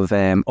terms of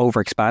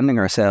overexpanding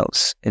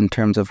ourselves, in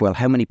terms of, well,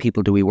 how many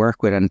people do we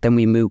work with? And then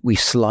we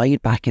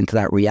slide back into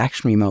that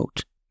reactionary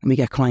mode. And we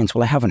get clients,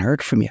 well, I haven't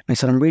heard from you. And I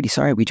said, I'm really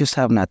sorry, we just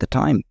haven't at the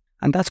time.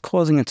 And that's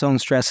causing its own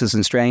stresses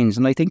and strains.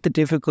 And I think the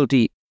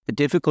difficulty,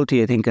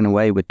 I think, in a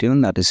way with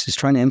doing that is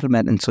trying to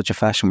implement in such a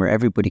fashion where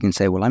everybody can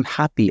say, well, I'm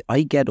happy.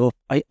 I get up.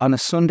 On a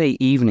Sunday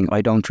evening,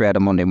 I don't dread a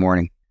Monday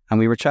morning. And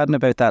we were chatting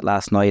about that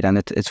last night. And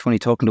it's funny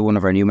talking to one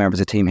of our new members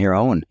of the team here,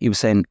 Owen. He was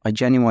saying, I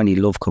genuinely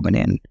love coming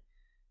in.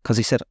 Because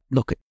he said,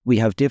 look, we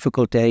have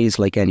difficult days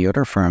like any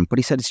other firm, but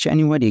he said, it's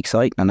genuinely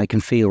exciting and I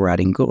can feel we're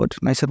adding good.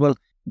 And I said, well,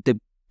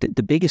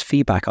 the biggest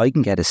feedback I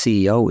can get as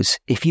CEO is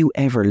if you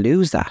ever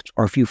lose that,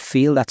 or if you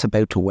feel that's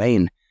about to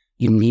wane,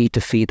 you need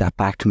to feed that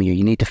back to me, or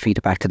you need to feed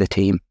it back to the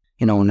team.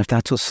 And if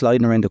that's us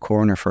sliding around the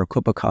corner for a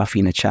cup of coffee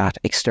and a chat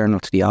external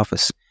to the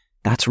office,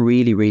 that's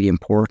really, really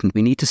important.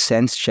 We need to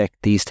sense check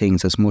these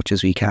things as much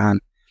as we can.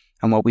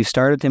 And what we've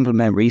started to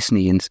implement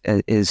recently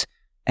is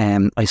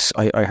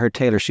I heard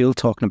Taylor Shield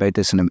talking about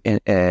this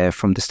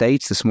from the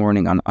States this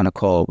morning on a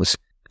call, was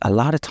a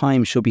lot of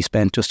time should be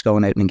spent just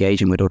going out and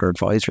engaging with other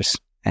advisors,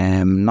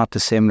 not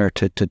dissimilar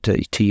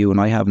to you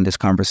and I having this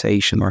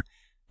conversation, or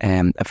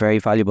a very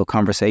valuable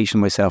conversation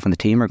myself and the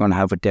team are going to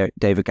have with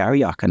David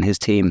Garriock and his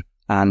team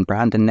and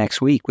Brandon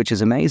next week, which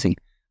is amazing.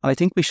 And I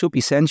think we should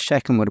be sense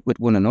checking with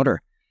one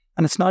another.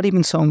 And it's not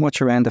even so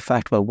much around the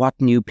fact, well, what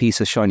new piece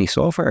of shiny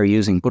software are you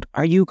using, but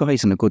are you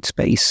guys in a good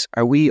space?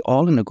 Are we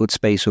all in a good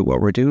space with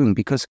what we're doing?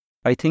 Because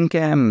I think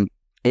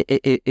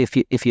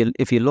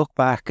if you look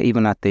back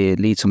even at the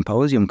Lead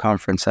Symposium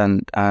conference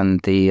and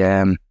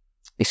the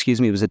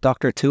was it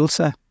Dr.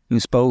 Tulsa who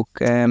spoke?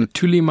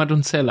 Tuli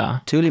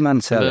Madonsela.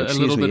 A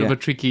little bit of a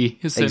tricky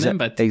surname,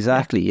 but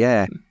exactly,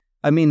 yeah.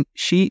 I mean,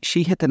 she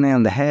hit the nail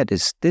on the head.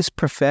 Is this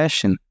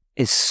profession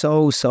is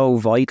so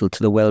vital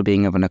to the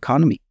well-being of an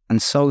economy,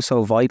 and so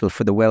vital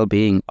for the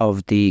well-being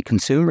of the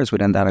consumers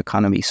within that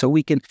economy. So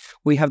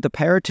we have the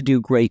power to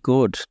do great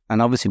good,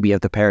 and obviously we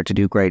have the power to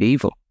do great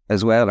evil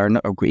as well. Or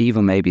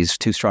evil maybe is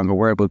too strong a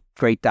word, but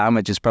great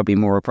damage is probably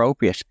more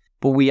appropriate.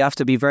 But we have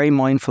to be very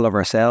mindful of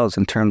ourselves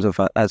in terms of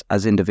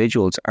as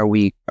individuals. Are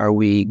we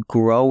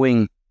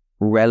growing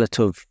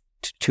relative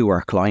to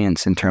our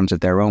clients in terms of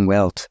their own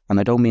wealth? And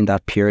I don't mean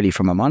that purely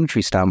from a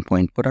monetary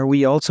standpoint, but are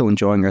we also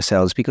enjoying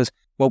ourselves? Because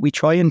what we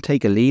try and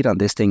take a lead on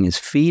this thing is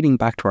feeding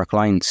back to our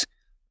clients,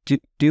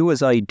 do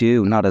as I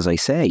do, not as I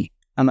say.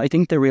 And I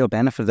think the real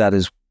benefit of that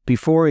is,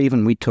 before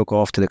even we took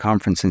off to the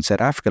conference in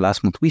South Africa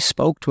last month, we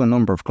spoke to a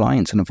number of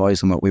clients and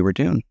advised them what we were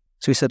doing.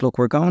 So we said, look,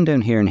 we're going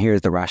down here and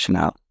here's the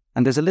rationale.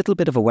 And there's a little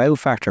bit of a wow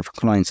factor for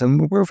clients.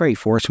 And we're very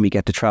fortunate we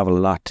get to travel a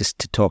lot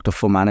to talk to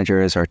fund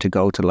managers or to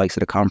go to the likes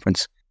of the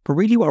conference. But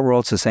really what we're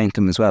also saying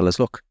to them as well is,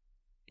 look,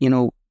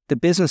 the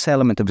business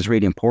element of it is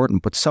really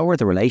important, but so are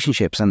the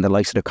relationships and the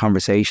likes of the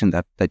conversation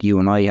that you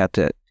and I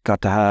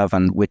got to have,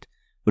 and with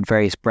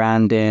various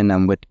branding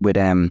and with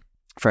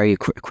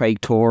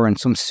Craig Tor and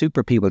some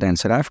super people down in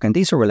South Africa. And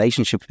these are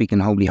relationships we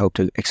can hopefully hope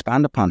to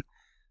expand upon.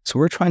 So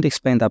we're trying to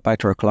explain that back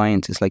to our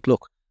clients. It's like,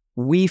 look,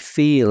 we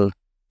feel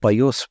by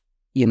us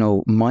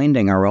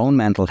minding our own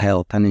mental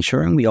health and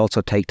ensuring we also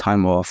take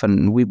time off.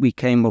 And we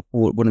came up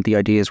with one of the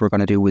ideas we're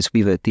going to do was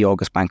we have the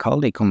August bank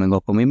holiday coming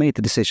up, and we made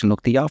the decision,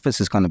 look, the office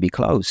is going to be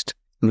closed.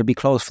 And it'll be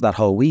closed for that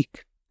whole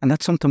week. And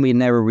that's something we'd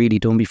never really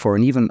done before.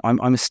 And even I'm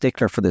a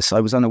stickler for this. I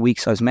was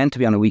meant to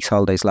be on a week's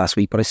holidays last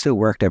week, but I still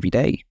worked every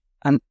day.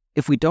 And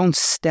if we don't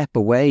step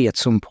away at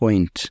some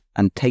point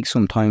and take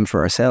some time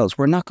for ourselves,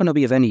 we're not going to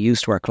be of any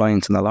use to our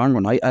clients in the long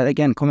run.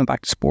 Again, coming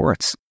back to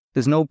sports,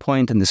 there's no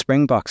point in the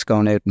Springboks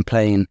going out and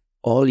playing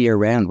all year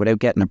round without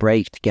getting a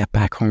break to get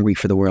back hungry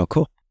for the World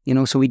Cup.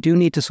 So we do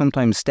need to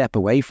sometimes step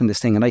away from this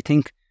thing. And I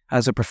think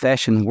as a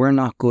profession, we're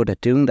not good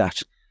at doing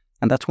that.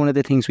 And that's one of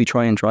the things we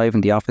try and drive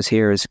in the office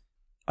here is,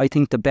 I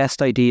think the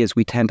best ideas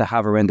we tend to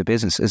have around the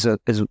business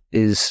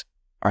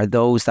are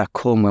those that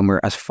come when we're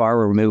as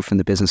far removed from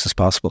the business as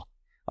possible.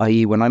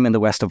 I.e., when I'm in the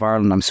west of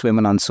Ireland, I'm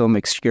swimming on some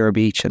obscure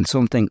beach and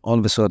something all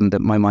of a sudden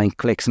that my mind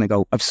clicks and I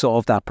go, I've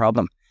solved that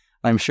problem.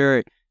 I'm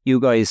sure you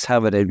guys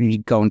have it,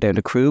 you're going down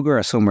to Kruger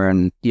or somewhere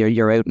and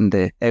you're out in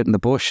the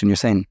bush and you're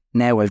saying,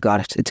 now I've got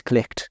it, it's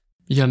clicked.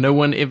 Yeah, no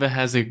one ever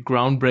has a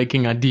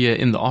groundbreaking idea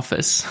in the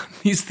office.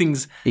 These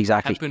things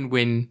happen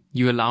when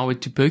you allow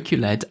it to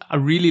percolate. I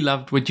really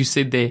loved what you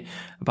said there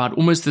about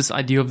almost this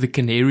idea of the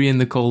canary in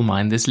the coal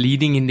mine, this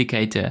leading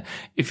indicator.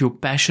 If your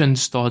passion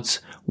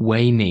starts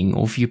waning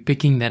or if you're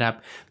picking that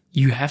up,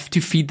 you have to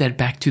feed that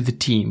back to the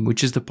team,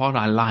 which is the part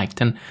I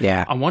liked. And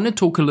I want to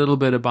talk a little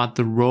bit about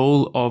the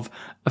role of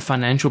a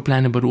financial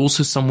planner, but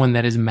also someone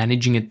that is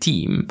managing a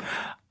team.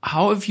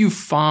 How have you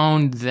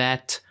found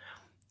that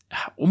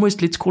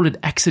almost, let's call it,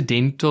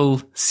 accidental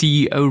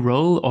CEO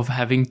role of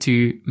having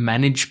to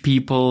manage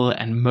people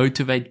and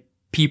motivate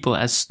people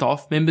as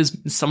staff members,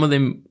 some of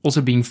them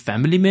also being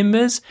family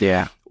members?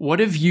 Yeah. What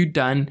have you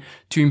done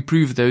to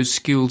improve those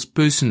skills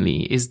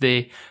personally? Is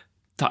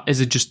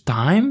it just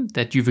time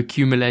that you've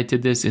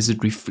accumulated this? Is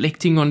it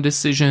reflecting on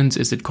decisions?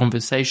 Is it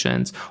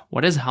conversations?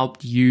 What has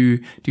helped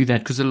you do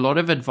that? Because a lot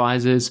of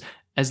advisors,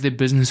 as their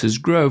businesses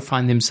grow,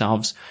 find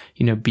themselves,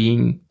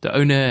 being the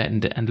owner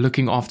and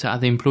looking after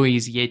other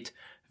employees, yet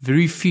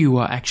very few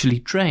are actually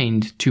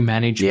trained to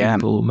manage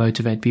people,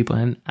 motivate people.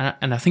 And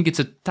I think it's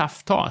a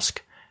tough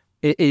task.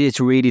 It's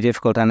really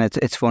difficult. And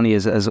it's funny,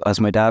 as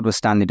my dad was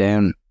standing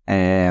down,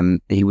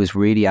 he was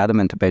really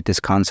adamant about this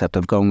concept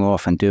of going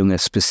off and doing a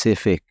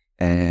specific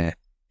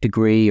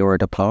degree or a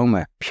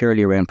diploma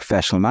purely around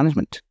professional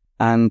management.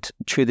 And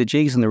through the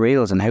jigs and the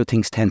reels and how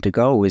things tend to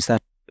go is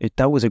that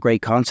was a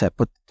great concept,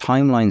 but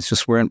timelines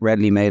just weren't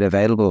readily made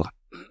available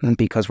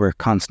because we're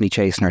constantly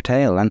chasing our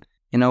tail. And,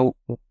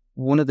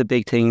 one of the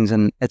big things,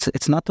 and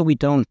it's not that we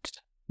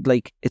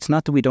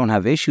don't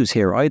have issues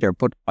here either,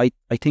 but I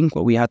think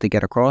what we had to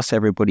get across to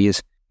everybody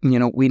is,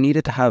 we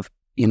needed to have,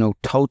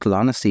 total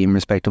honesty in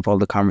respect of all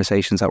the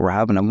conversations that we're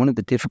having. And one of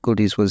the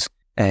difficulties was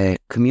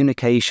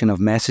communication of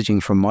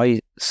messaging from my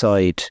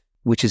side,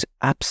 which is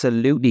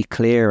absolutely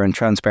clear and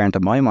transparent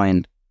in my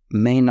mind,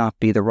 may not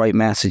be the right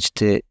message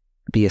to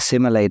be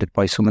assimilated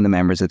by some of the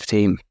members of the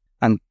team.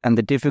 And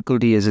the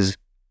difficulty is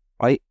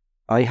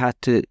I had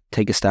to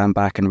take a stand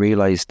back and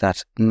realise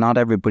that not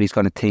everybody's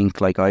going to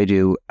think like I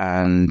do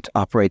and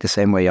operate the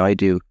same way I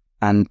do.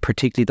 And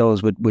particularly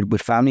those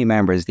with family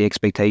members, the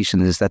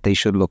expectation is that they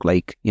should look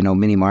like,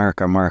 Mini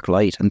Mark or Mark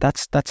Light. And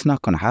that's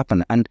not going to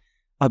happen. And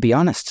I'll be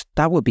honest,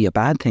 that would be a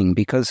bad thing,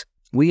 because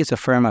we as a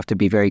firm have to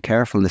be very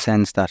careful in the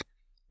sense that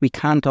we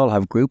can't all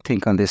have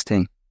groupthink on this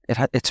thing.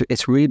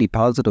 It's really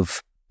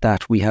positive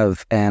that we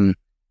have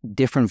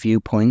different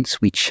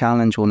viewpoints. We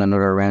challenge one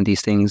another around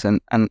these things.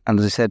 And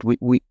as I said,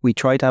 we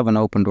try to have an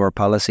open door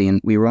policy. And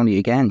we were only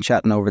again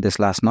chatting over this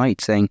last night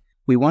saying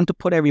we want to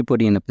put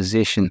everybody in a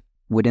position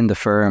within the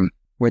firm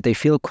where they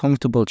feel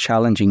comfortable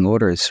challenging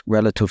others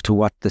relative to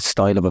what the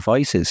style of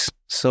advice is.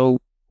 So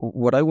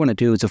what I want to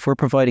do is, if we're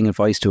providing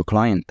advice to a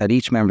client, that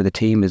each member of the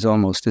team is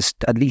almost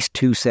at least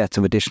two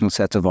additional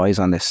sets of eyes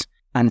on this.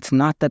 And it's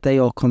not that they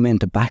all come in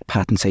to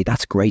backpat and say,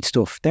 that's great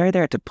stuff. They're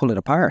there to pull it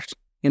apart.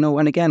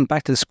 And again,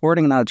 back to the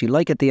sporting analogy,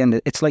 like at the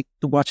end, it's like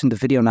watching the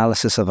video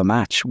analysis of a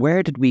match.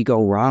 Where did we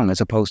go wrong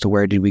as opposed to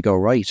where did we go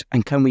right?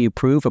 And can we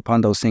improve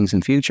upon those things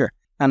in future?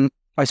 And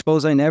I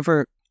suppose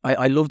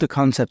I love the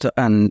concept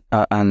and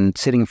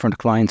sitting in front of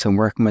clients and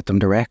working with them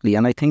directly.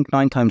 And I think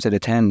 9 times out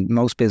of 10,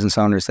 most business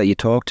owners that you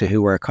talk to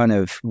who are kind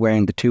of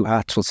wearing the two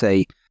hats will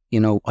say,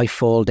 I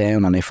fall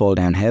down and I fall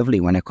down heavily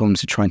when it comes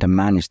to trying to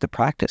manage the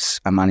practice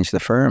and manage the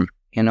firm,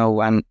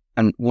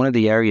 and one of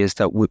the areas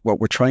that what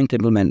we're trying to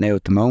implement now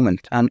at the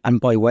moment,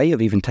 and by way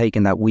of even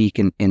taking that week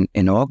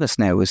in August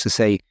now, is to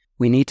say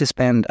we need to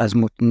spend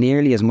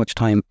nearly as much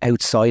time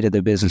outside of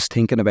the business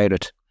thinking about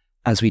it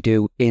as we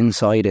do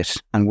inside it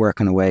and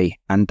working away.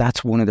 And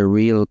that's one of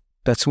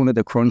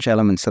the crunch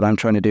elements that I'm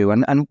trying to do.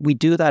 And we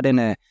do that in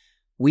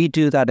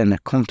a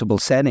comfortable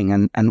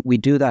setting, and we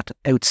do that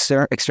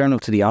external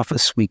to the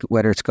office.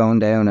 Whether it's going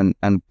down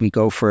and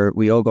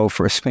we all go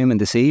for a swim in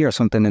the sea or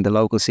something in the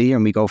local sea,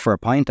 and we go for a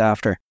pint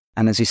after.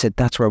 And as you said,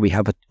 that's where we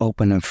have an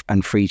open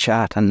and free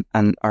chat. And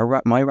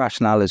my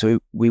rationale is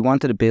we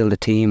wanted to build a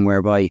team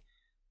whereby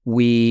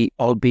we,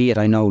 albeit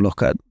I know,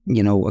 look at,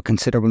 a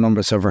considerable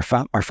numbers of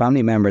our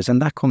family members,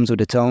 and that comes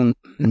with its own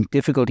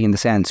difficulty in the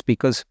sense,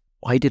 because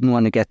I didn't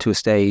want to get to a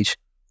stage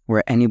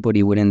where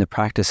anybody within the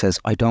practice says,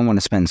 I don't want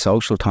to spend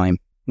social time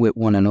with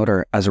one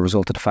another as a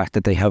result of the fact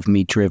that they have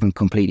me driven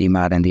completely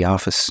mad in the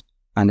office.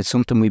 And it's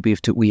something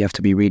we have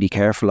to be really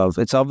careful of.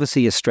 It's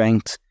obviously a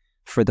strength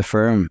for the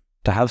firm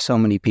to have so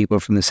many people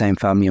from the same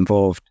family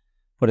involved,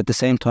 but at the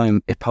same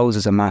time, it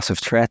poses a massive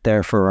threat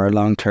there for our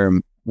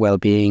long-term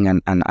well-being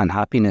and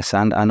happiness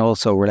and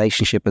also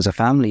relationship as a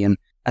family. And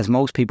as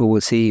most people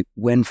will see,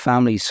 when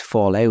families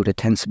fall out, it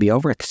tends to be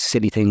over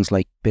silly things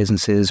like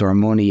businesses or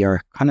money,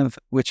 or kind of,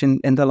 which in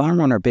the long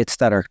run are bits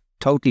that are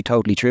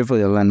totally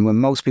trivial. And when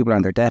most people are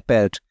on their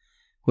deathbed,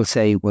 will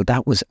say, well,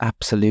 that was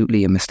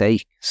absolutely a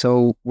mistake.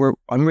 So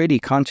I'm really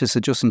conscious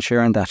of just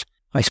ensuring that,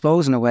 I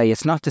suppose in a way,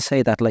 it's not to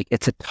say that like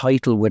it's a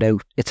title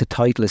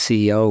as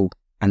CEO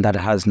and that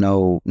it has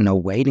no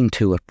weighting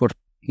to it, but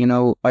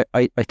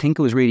I think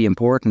it was really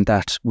important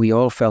that we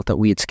all felt that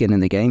we had skin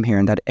in the game here,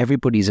 and that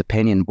everybody's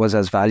opinion was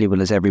as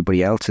valuable as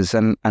everybody else's.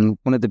 And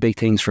one of the big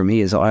things for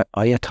me is I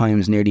at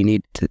times nearly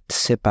need to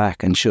sit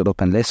back and shut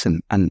up and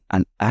listen and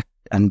act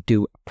and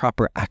do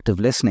proper active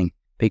listening,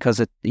 because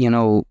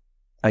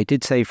I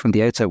did say from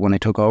the outset when I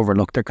took over,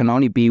 look, there can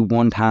only be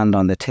one hand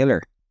on the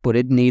tiller, but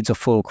it needs a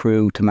full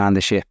crew to man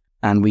the ship.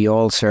 And we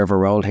all serve a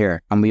role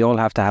here, and we all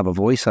have to have a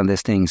voice on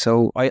this thing.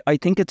 So I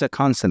think it's a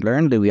constant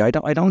learn, Louis. I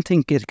don't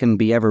think it can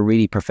be ever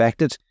really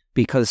perfected,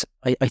 because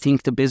I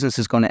think the business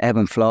is going to ebb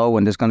and flow,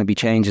 and there's going to be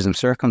changes in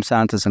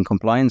circumstances and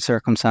compliance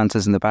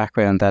circumstances in the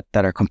background that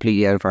are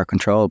completely out of our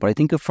control. But I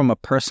think if from a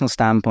personal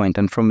standpoint,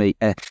 and from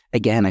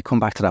again, I come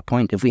back to that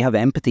point, if we have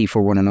empathy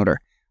for one another,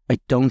 I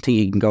don't think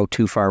you can go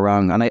too far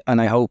wrong.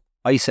 And I hope,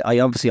 I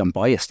obviously I'm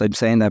biased. I'm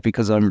saying that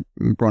because I'm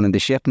running the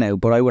ship now,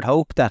 but I would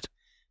hope that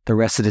the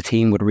rest of the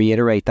team would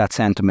reiterate that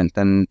sentiment.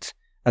 And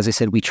as I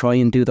said, we try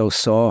and do those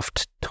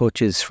soft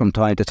touches from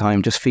time to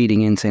time, just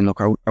feeding in, saying,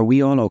 look, are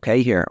we all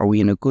okay here? Are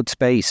we in a good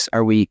space?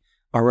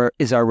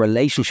 Is our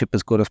relationship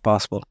as good as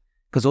possible?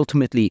 Because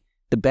ultimately,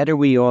 the better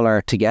we all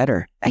are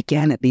together,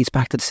 again, it leads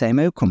back to the same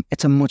outcome.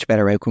 It's a much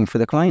better outcome for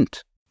the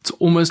client. It's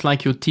almost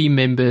like your team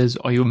members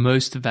are your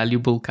most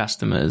valuable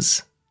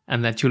customers,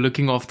 and that you're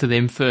looking after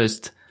them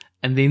first,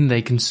 and then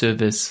they can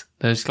service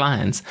those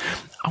clients.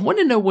 I want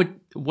to know,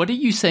 what are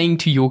you saying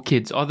to your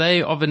kids? Are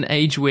they of an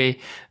age where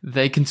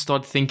they can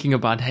start thinking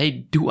about, hey,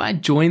 do I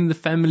join the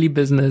family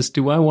business?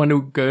 Do I want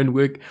to go and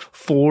work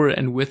for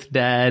and with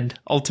dad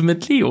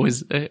ultimately? Or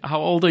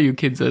how old are your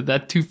kids? Are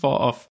that too far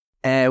off?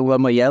 Well,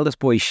 my eldest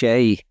boy,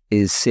 Shay,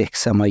 is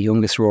 6, and my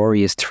youngest,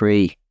 Rory, is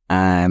 3.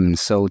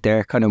 So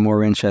they're kind of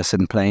more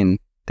interested in playing.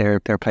 They're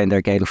playing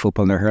their Gaelic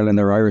football, and they're hurling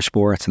their Irish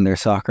sports and their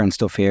soccer and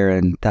stuff here.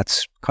 And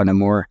that's kind of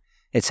more,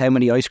 it's how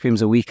many ice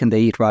creams a week can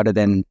they eat rather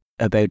than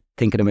about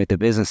thinking about the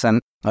business.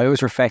 And I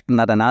always reflect on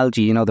that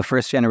analogy. The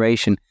first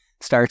generation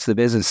starts the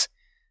business,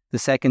 the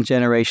second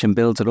generation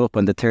builds it up,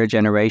 and the third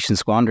generation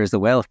squanders the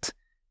wealth.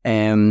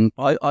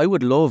 I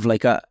would love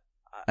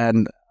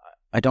and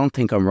I don't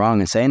think I'm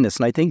wrong in saying this,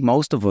 and I think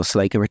most of us,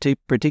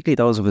 particularly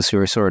those of us who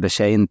are sort of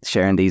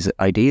sharing these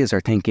ideas,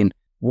 are thinking,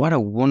 what a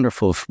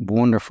wonderful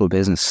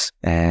business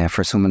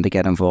for someone to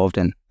get involved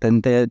in.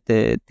 Then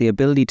the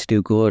ability to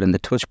do good, and the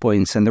touch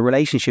points and the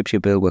relationships you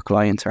build with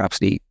clients are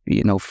absolutely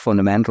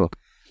fundamental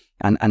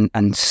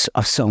and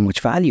of so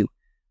much value.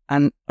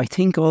 And I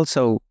think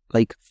also,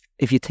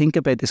 if you think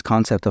about this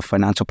concept of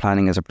financial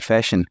planning as a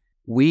profession,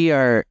 we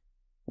are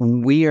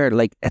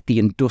like at the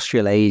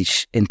industrial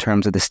age in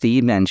terms of the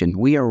steam engine.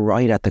 We are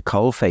right at the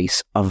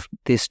coalface of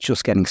this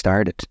just getting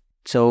started.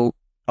 So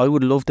I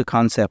would love the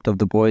concept of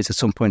the boys at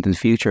some point in the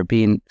future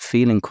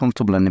feeling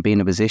comfortable and being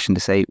in a position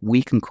to say,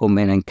 we can come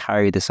in and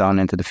carry this on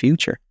into the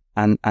future.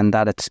 And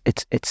that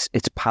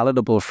it's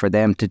palatable for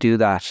them to do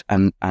that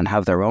and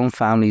have their own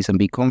families and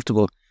be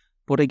comfortable.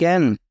 But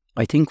again,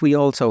 I think we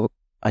also,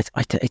 I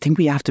think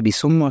we have to be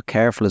somewhat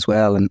careful as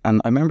well. And I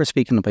remember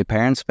speaking to my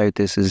parents about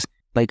this, is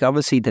like,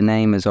 obviously the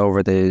name is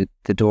over the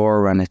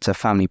door and it's a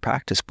family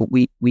practice, but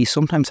we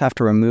sometimes have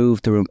to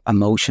remove the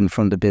emotion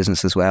from the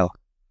business as well.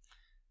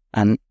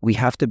 And we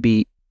have to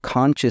be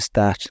conscious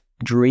that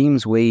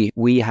dreams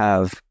we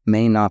have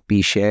may not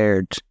be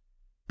shared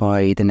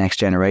by the next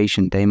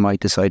generation. They might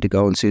decide to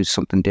go and do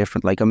something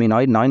different. Like, I mean,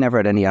 I never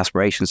had any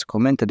aspirations to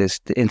come into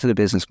the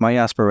business. My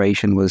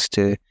aspiration was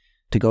to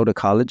go to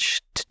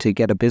college, to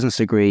get a business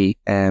degree,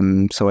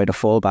 so I had a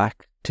fallback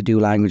to do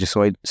languages.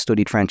 So I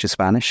studied French and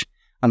Spanish,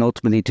 and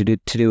ultimately to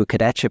do a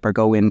cadetship or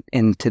go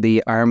into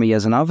the army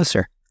as an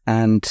officer.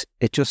 And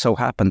it just so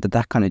happened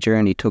that kind of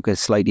journey took a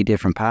slightly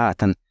different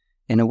path. And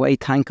in a way,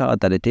 thank God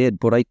that it did.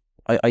 But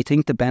I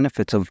think the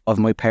benefits of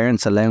my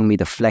parents allowing me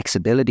the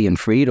flexibility and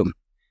freedom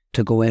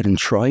to go out and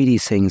try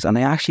these things. And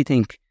I actually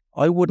think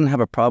I wouldn't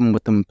have a problem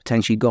with them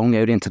potentially going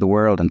out into the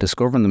world and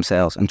discovering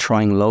themselves and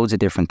trying loads of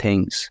different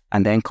things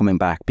and then coming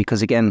back.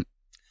 Because again,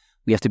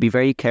 we have to be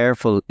very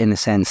careful in the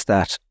sense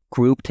that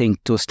groupthink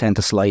does tend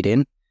to slide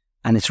in.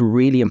 And it's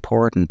really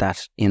important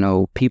that, you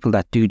know, people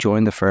that do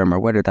join the firm, or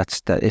whether that's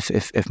that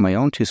if my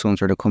own two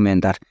sons were to come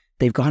in, that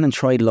they've gone and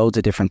tried loads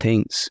of different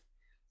things.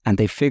 And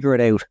they figure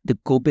it out, the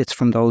good bits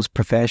from those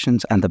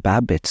professions and the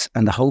bad bits.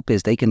 And the hope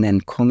is they can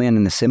then come in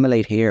and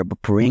assimilate here, but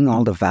bring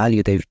all the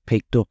value they've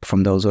picked up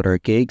from those other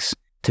gigs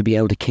to be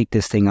able to kick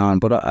this thing on.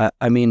 But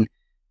I mean,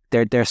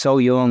 they're so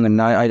young,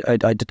 and I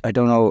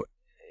don't know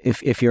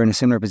if you're in a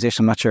similar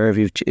position. I'm not sure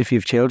if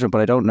you've children, but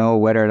I don't know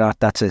whether or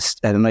not that's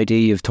an idea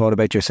you've thought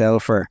about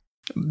yourself. Or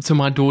so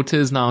my daughter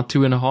is now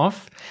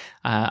 2.5.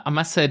 I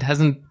must say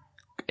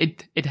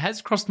it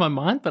has crossed my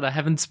mind, but I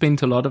haven't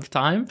spent a lot of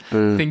time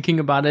thinking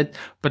about it.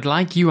 But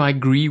like you, I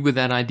agree with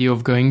that idea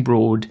of going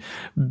broad,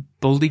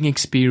 building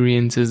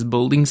experiences,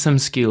 building some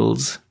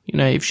skills. You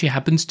know, if she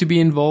happens to be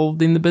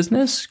involved in the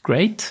business,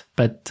 great.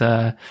 But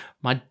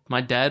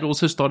my dad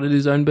also started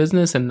his own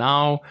business, and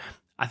now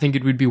I think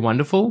it would be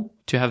wonderful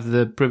to have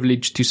the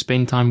privilege to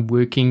spend time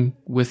working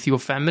with your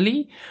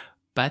family.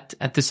 But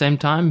at the same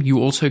time, you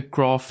also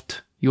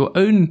craft your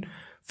own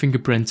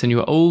fingerprints and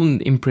your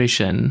own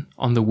impression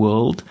on the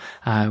world,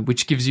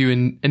 which gives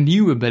you a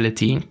new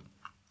ability.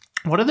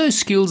 What are those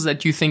skills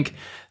that you think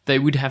they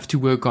would have to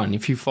work on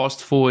if you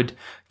fast forward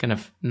kind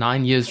of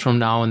 9 years from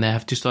now and they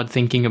have to start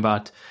thinking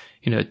about,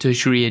 you know,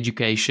 tertiary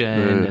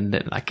education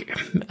and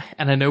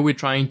I know we're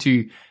trying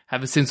to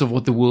have a sense of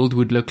what the world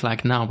would look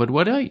like now, but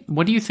what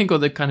do you think are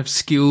the kind of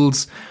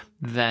skills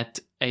that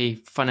a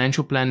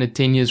financial planner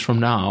 10 years from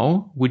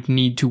now would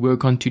need to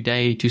work on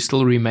today to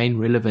still remain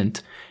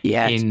relevant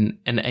in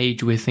an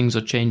age where things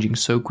are changing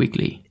so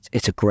quickly?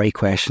 It's a great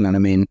question. And I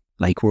mean,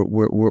 like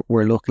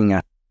we're looking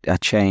at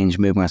change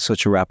moving at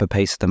such a rapid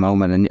pace at the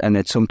moment. And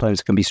it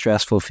sometimes can be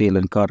stressful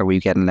feeling, God, are we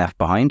getting left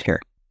behind here?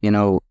 You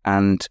know,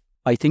 and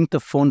I think the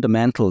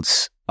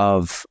fundamentals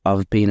of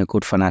being a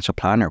good financial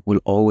planner will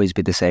always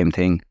be the same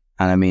thing.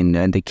 And I mean,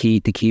 and the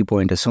key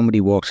point is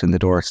somebody walks in the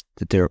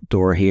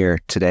door here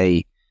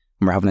today,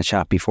 and we're having a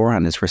chat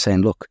beforehand, is we're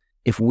saying, look,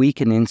 if we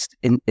can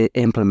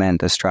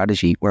implement a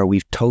strategy where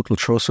we've total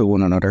trust with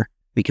one another,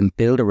 we can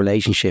build a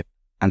relationship.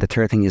 And the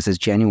third thing is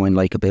genuine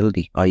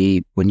likability,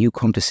 i.e. when you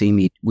come to see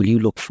me, will you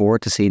look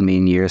forward to seeing me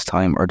in years'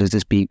 time, or does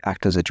this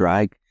act as a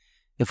drag?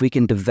 If we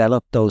can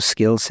develop those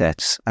skill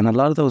sets, and a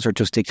lot of those are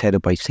just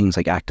dictated by things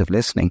like active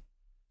listening.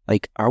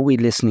 Like, are we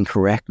listening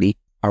correctly?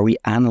 Are we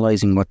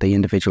analysing what the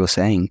individual is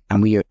saying?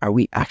 And are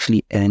we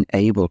actually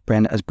able,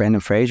 as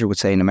Brendan Fraser would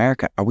say in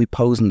America, are we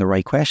posing the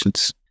right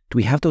questions? Do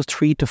we have those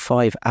 3 to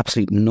 5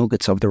 absolute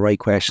nuggets of the right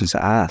questions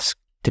to ask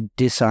to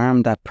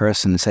disarm that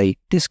person and say,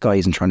 this guy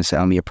isn't trying to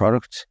sell me a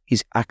product.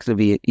 He's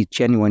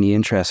genuinely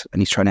interested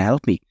and he's trying to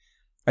help me.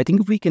 I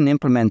think if we can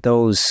implement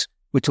those,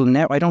 which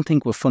I don't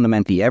think will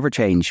fundamentally ever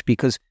change,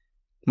 because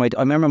I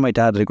remember my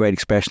dad had a great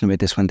expression about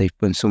this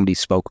when somebody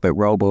spoke about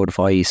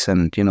robo-advice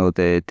and, you know,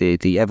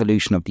 the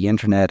evolution of the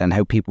internet and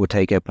how people would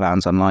take out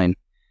plans online.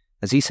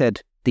 As he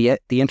said, the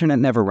internet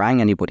never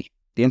rang anybody.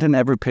 The internet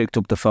never picked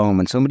up the phone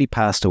when somebody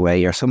passed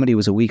away or somebody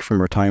was a week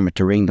from retirement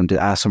to ring them to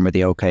ask them, are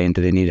they okay and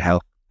do they need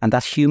help? And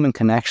that human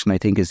connection, I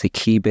think, is the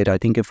key bit. I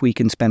think if we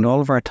can spend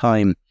all of our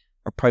time,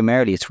 or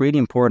primarily, it's really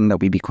important that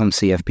we become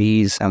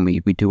CFPs and we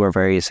do our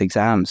various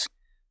exams.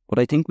 But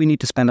I think we need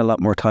to spend a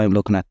lot more time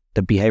looking at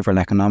the behavioural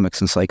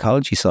economics and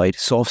psychology side,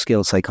 soft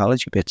skill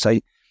psychology bits.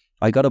 I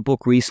got a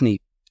book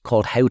recently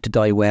called How to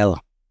Die Well.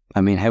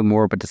 I mean, how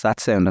morbid does that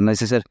sound? And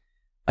as I said,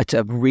 it's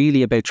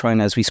really about trying,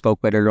 as we spoke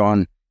about earlier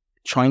on,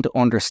 trying to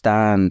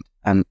understand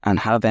and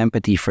have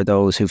empathy for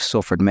those who've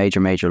suffered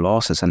major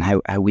losses and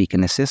how we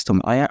can assist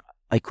them.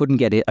 I couldn't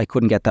get it. I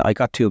couldn't get that. I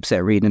got too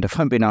upset reading it, if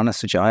I'm being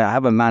honest with you. I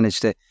haven't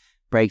managed to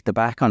break the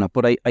back on it.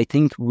 But I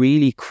think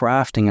really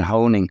crafting and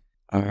honing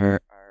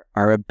our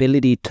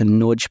ability to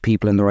nudge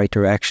people in the right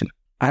direction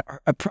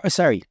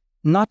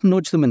not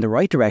nudge them in the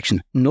right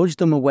direction, nudge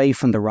them away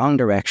from the wrong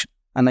direction.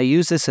 And I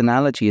use this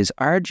analogy as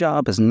our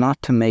job is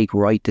not to make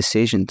right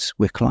decisions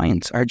with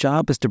clients. Our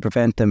job is to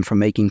prevent them from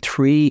making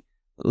 3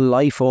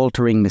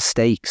 life-altering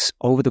mistakes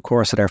over the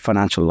course of their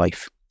financial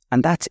life.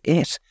 And that's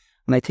it.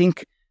 And I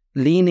think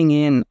leaning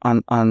in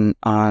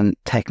on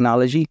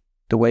technology,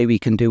 the way we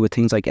can do with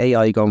things like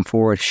AI going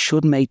forward,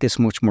 should make this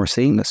much more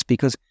seamless.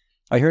 Because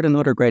I heard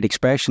another great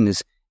expression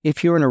is,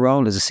 if you're in a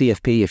role as a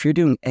CFP, if you're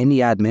doing any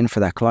admin for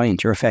that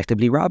client, you're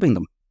effectively robbing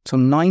them. So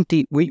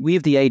we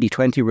have the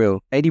 80-20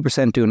 rule,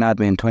 80% doing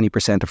admin,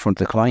 20% in front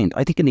of the client.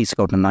 I think it needs to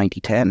go to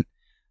 90-10.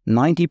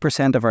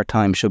 90% of our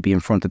time should be in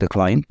front of the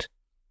client,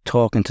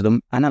 talking to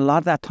them. And a lot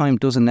of that time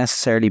doesn't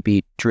necessarily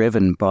be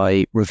driven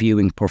by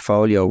reviewing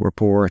portfolio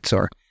reports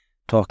or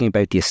talking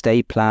about the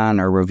estate plan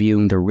or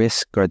reviewing the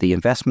risk or the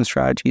investment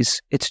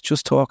strategies. It's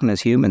just talking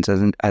as humans,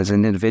 as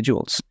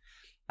individuals,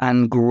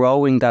 and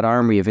growing that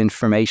armory of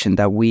information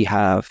that we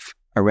have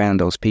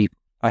around those people.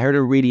 I heard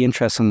a really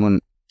interesting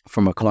one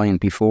from a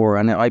client before,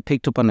 and I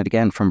picked up on it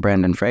again from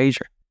Brendan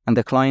Fraser. And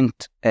the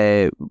client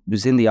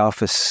was in the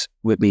office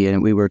with me,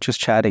 and we were just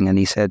chatting, and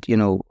he said,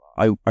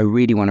 I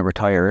really want to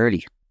retire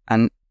early.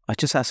 And I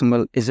just asked him,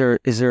 well, is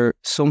there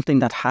something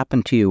that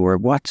happened to you, or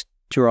what's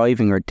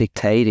driving or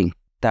dictating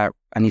that?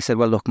 And he said,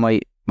 well, look, my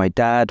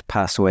dad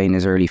passed away in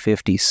his early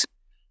 50s,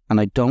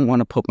 and I don't want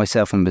to put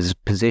myself in a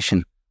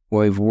position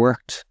where I've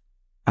worked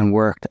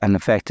and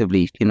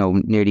effectively,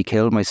 nearly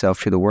killed myself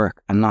through the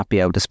work and not be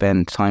able to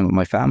spend time with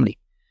my family.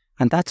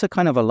 And that's a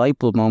kind of a light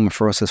bulb moment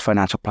for us as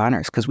financial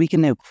planners, because we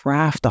can now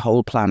craft the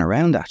whole plan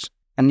around that.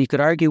 And you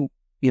could argue,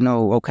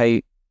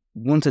 okay,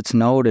 once it's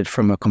noted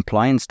from a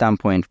compliance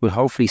standpoint, we'll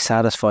hopefully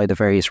satisfy the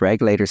various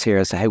regulators here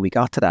as to how we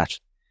got to that.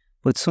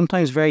 But it's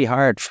sometimes very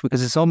hard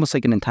because it's almost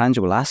like an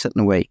intangible asset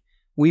in a way.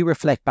 We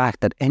reflect back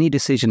that any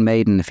decision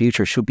made in the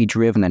future should be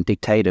driven and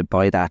dictated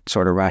by that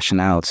sort of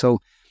rationale. So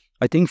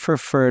I think for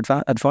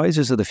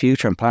advisors of the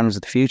future and planners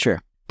of the future,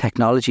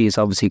 technology is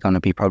obviously going to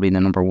be probably the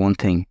number one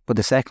thing. But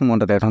the second one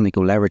that I don't think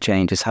will ever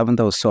change is having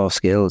those soft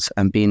skills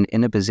and being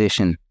in a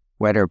position,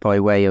 whether by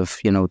way of,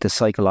 the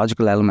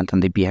psychological element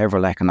and the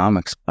behavioural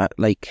economics.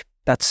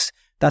 That's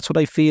what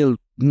I feel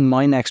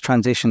my next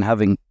transition,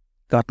 having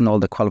gotten all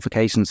the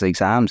qualifications,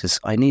 exams, is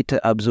I need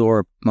to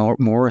absorb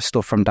more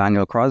stuff from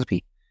Daniel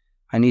Crosby.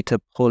 I need to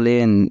pull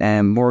in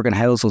Morgan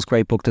Housel's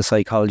great book, The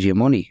Psychology of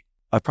Money.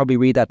 I probably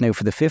read that now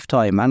for the 5th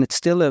time, and it's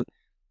still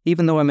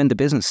even though I'm in the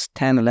business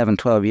 10, 11,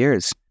 12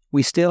 years,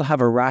 we still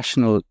have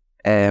irrational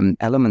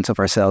elements of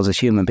ourselves as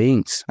human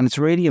beings. And it's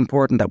really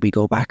important that we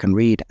go back and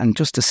read. And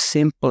just the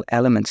simple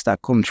elements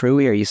that come through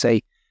here, you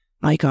say,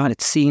 my God,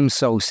 it seems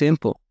so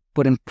simple.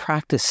 But in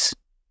practice,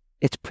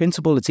 it's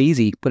principle, it's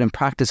easy, but in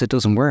practice, it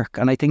doesn't work.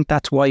 And I think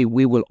that's why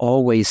there will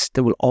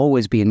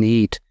always be a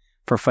need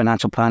for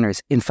financial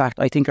planners. In fact,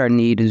 I think our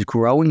need is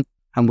growing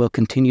and will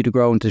continue to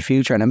grow into the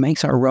future. And it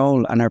makes our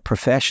role and our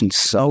profession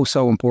so,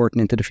 so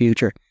important into the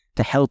future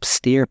to help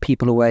steer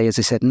people away, as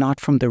I said, not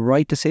from the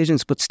right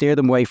decisions, but steer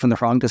them away from the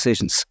wrong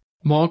decisions.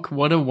 Mark,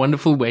 what a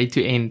wonderful way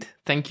to end.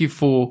 Thank you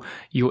for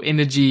your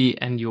energy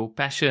and your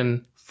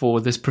passion for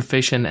this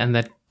profession and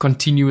that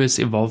continuous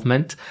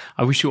involvement.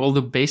 I wish you all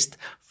the best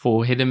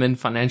for Hedderman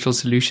Financial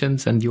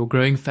Solutions and your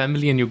growing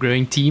family and your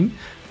growing team.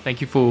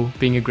 Thank you for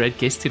being a great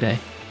guest today.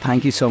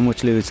 Thank you so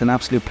much, Lou. It's an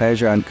absolute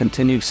pleasure, and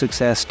continued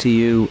success to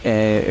you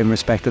in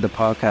respect of the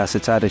podcast.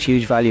 It's added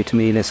huge value to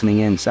me listening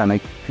in, and I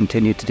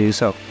continue to do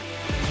so.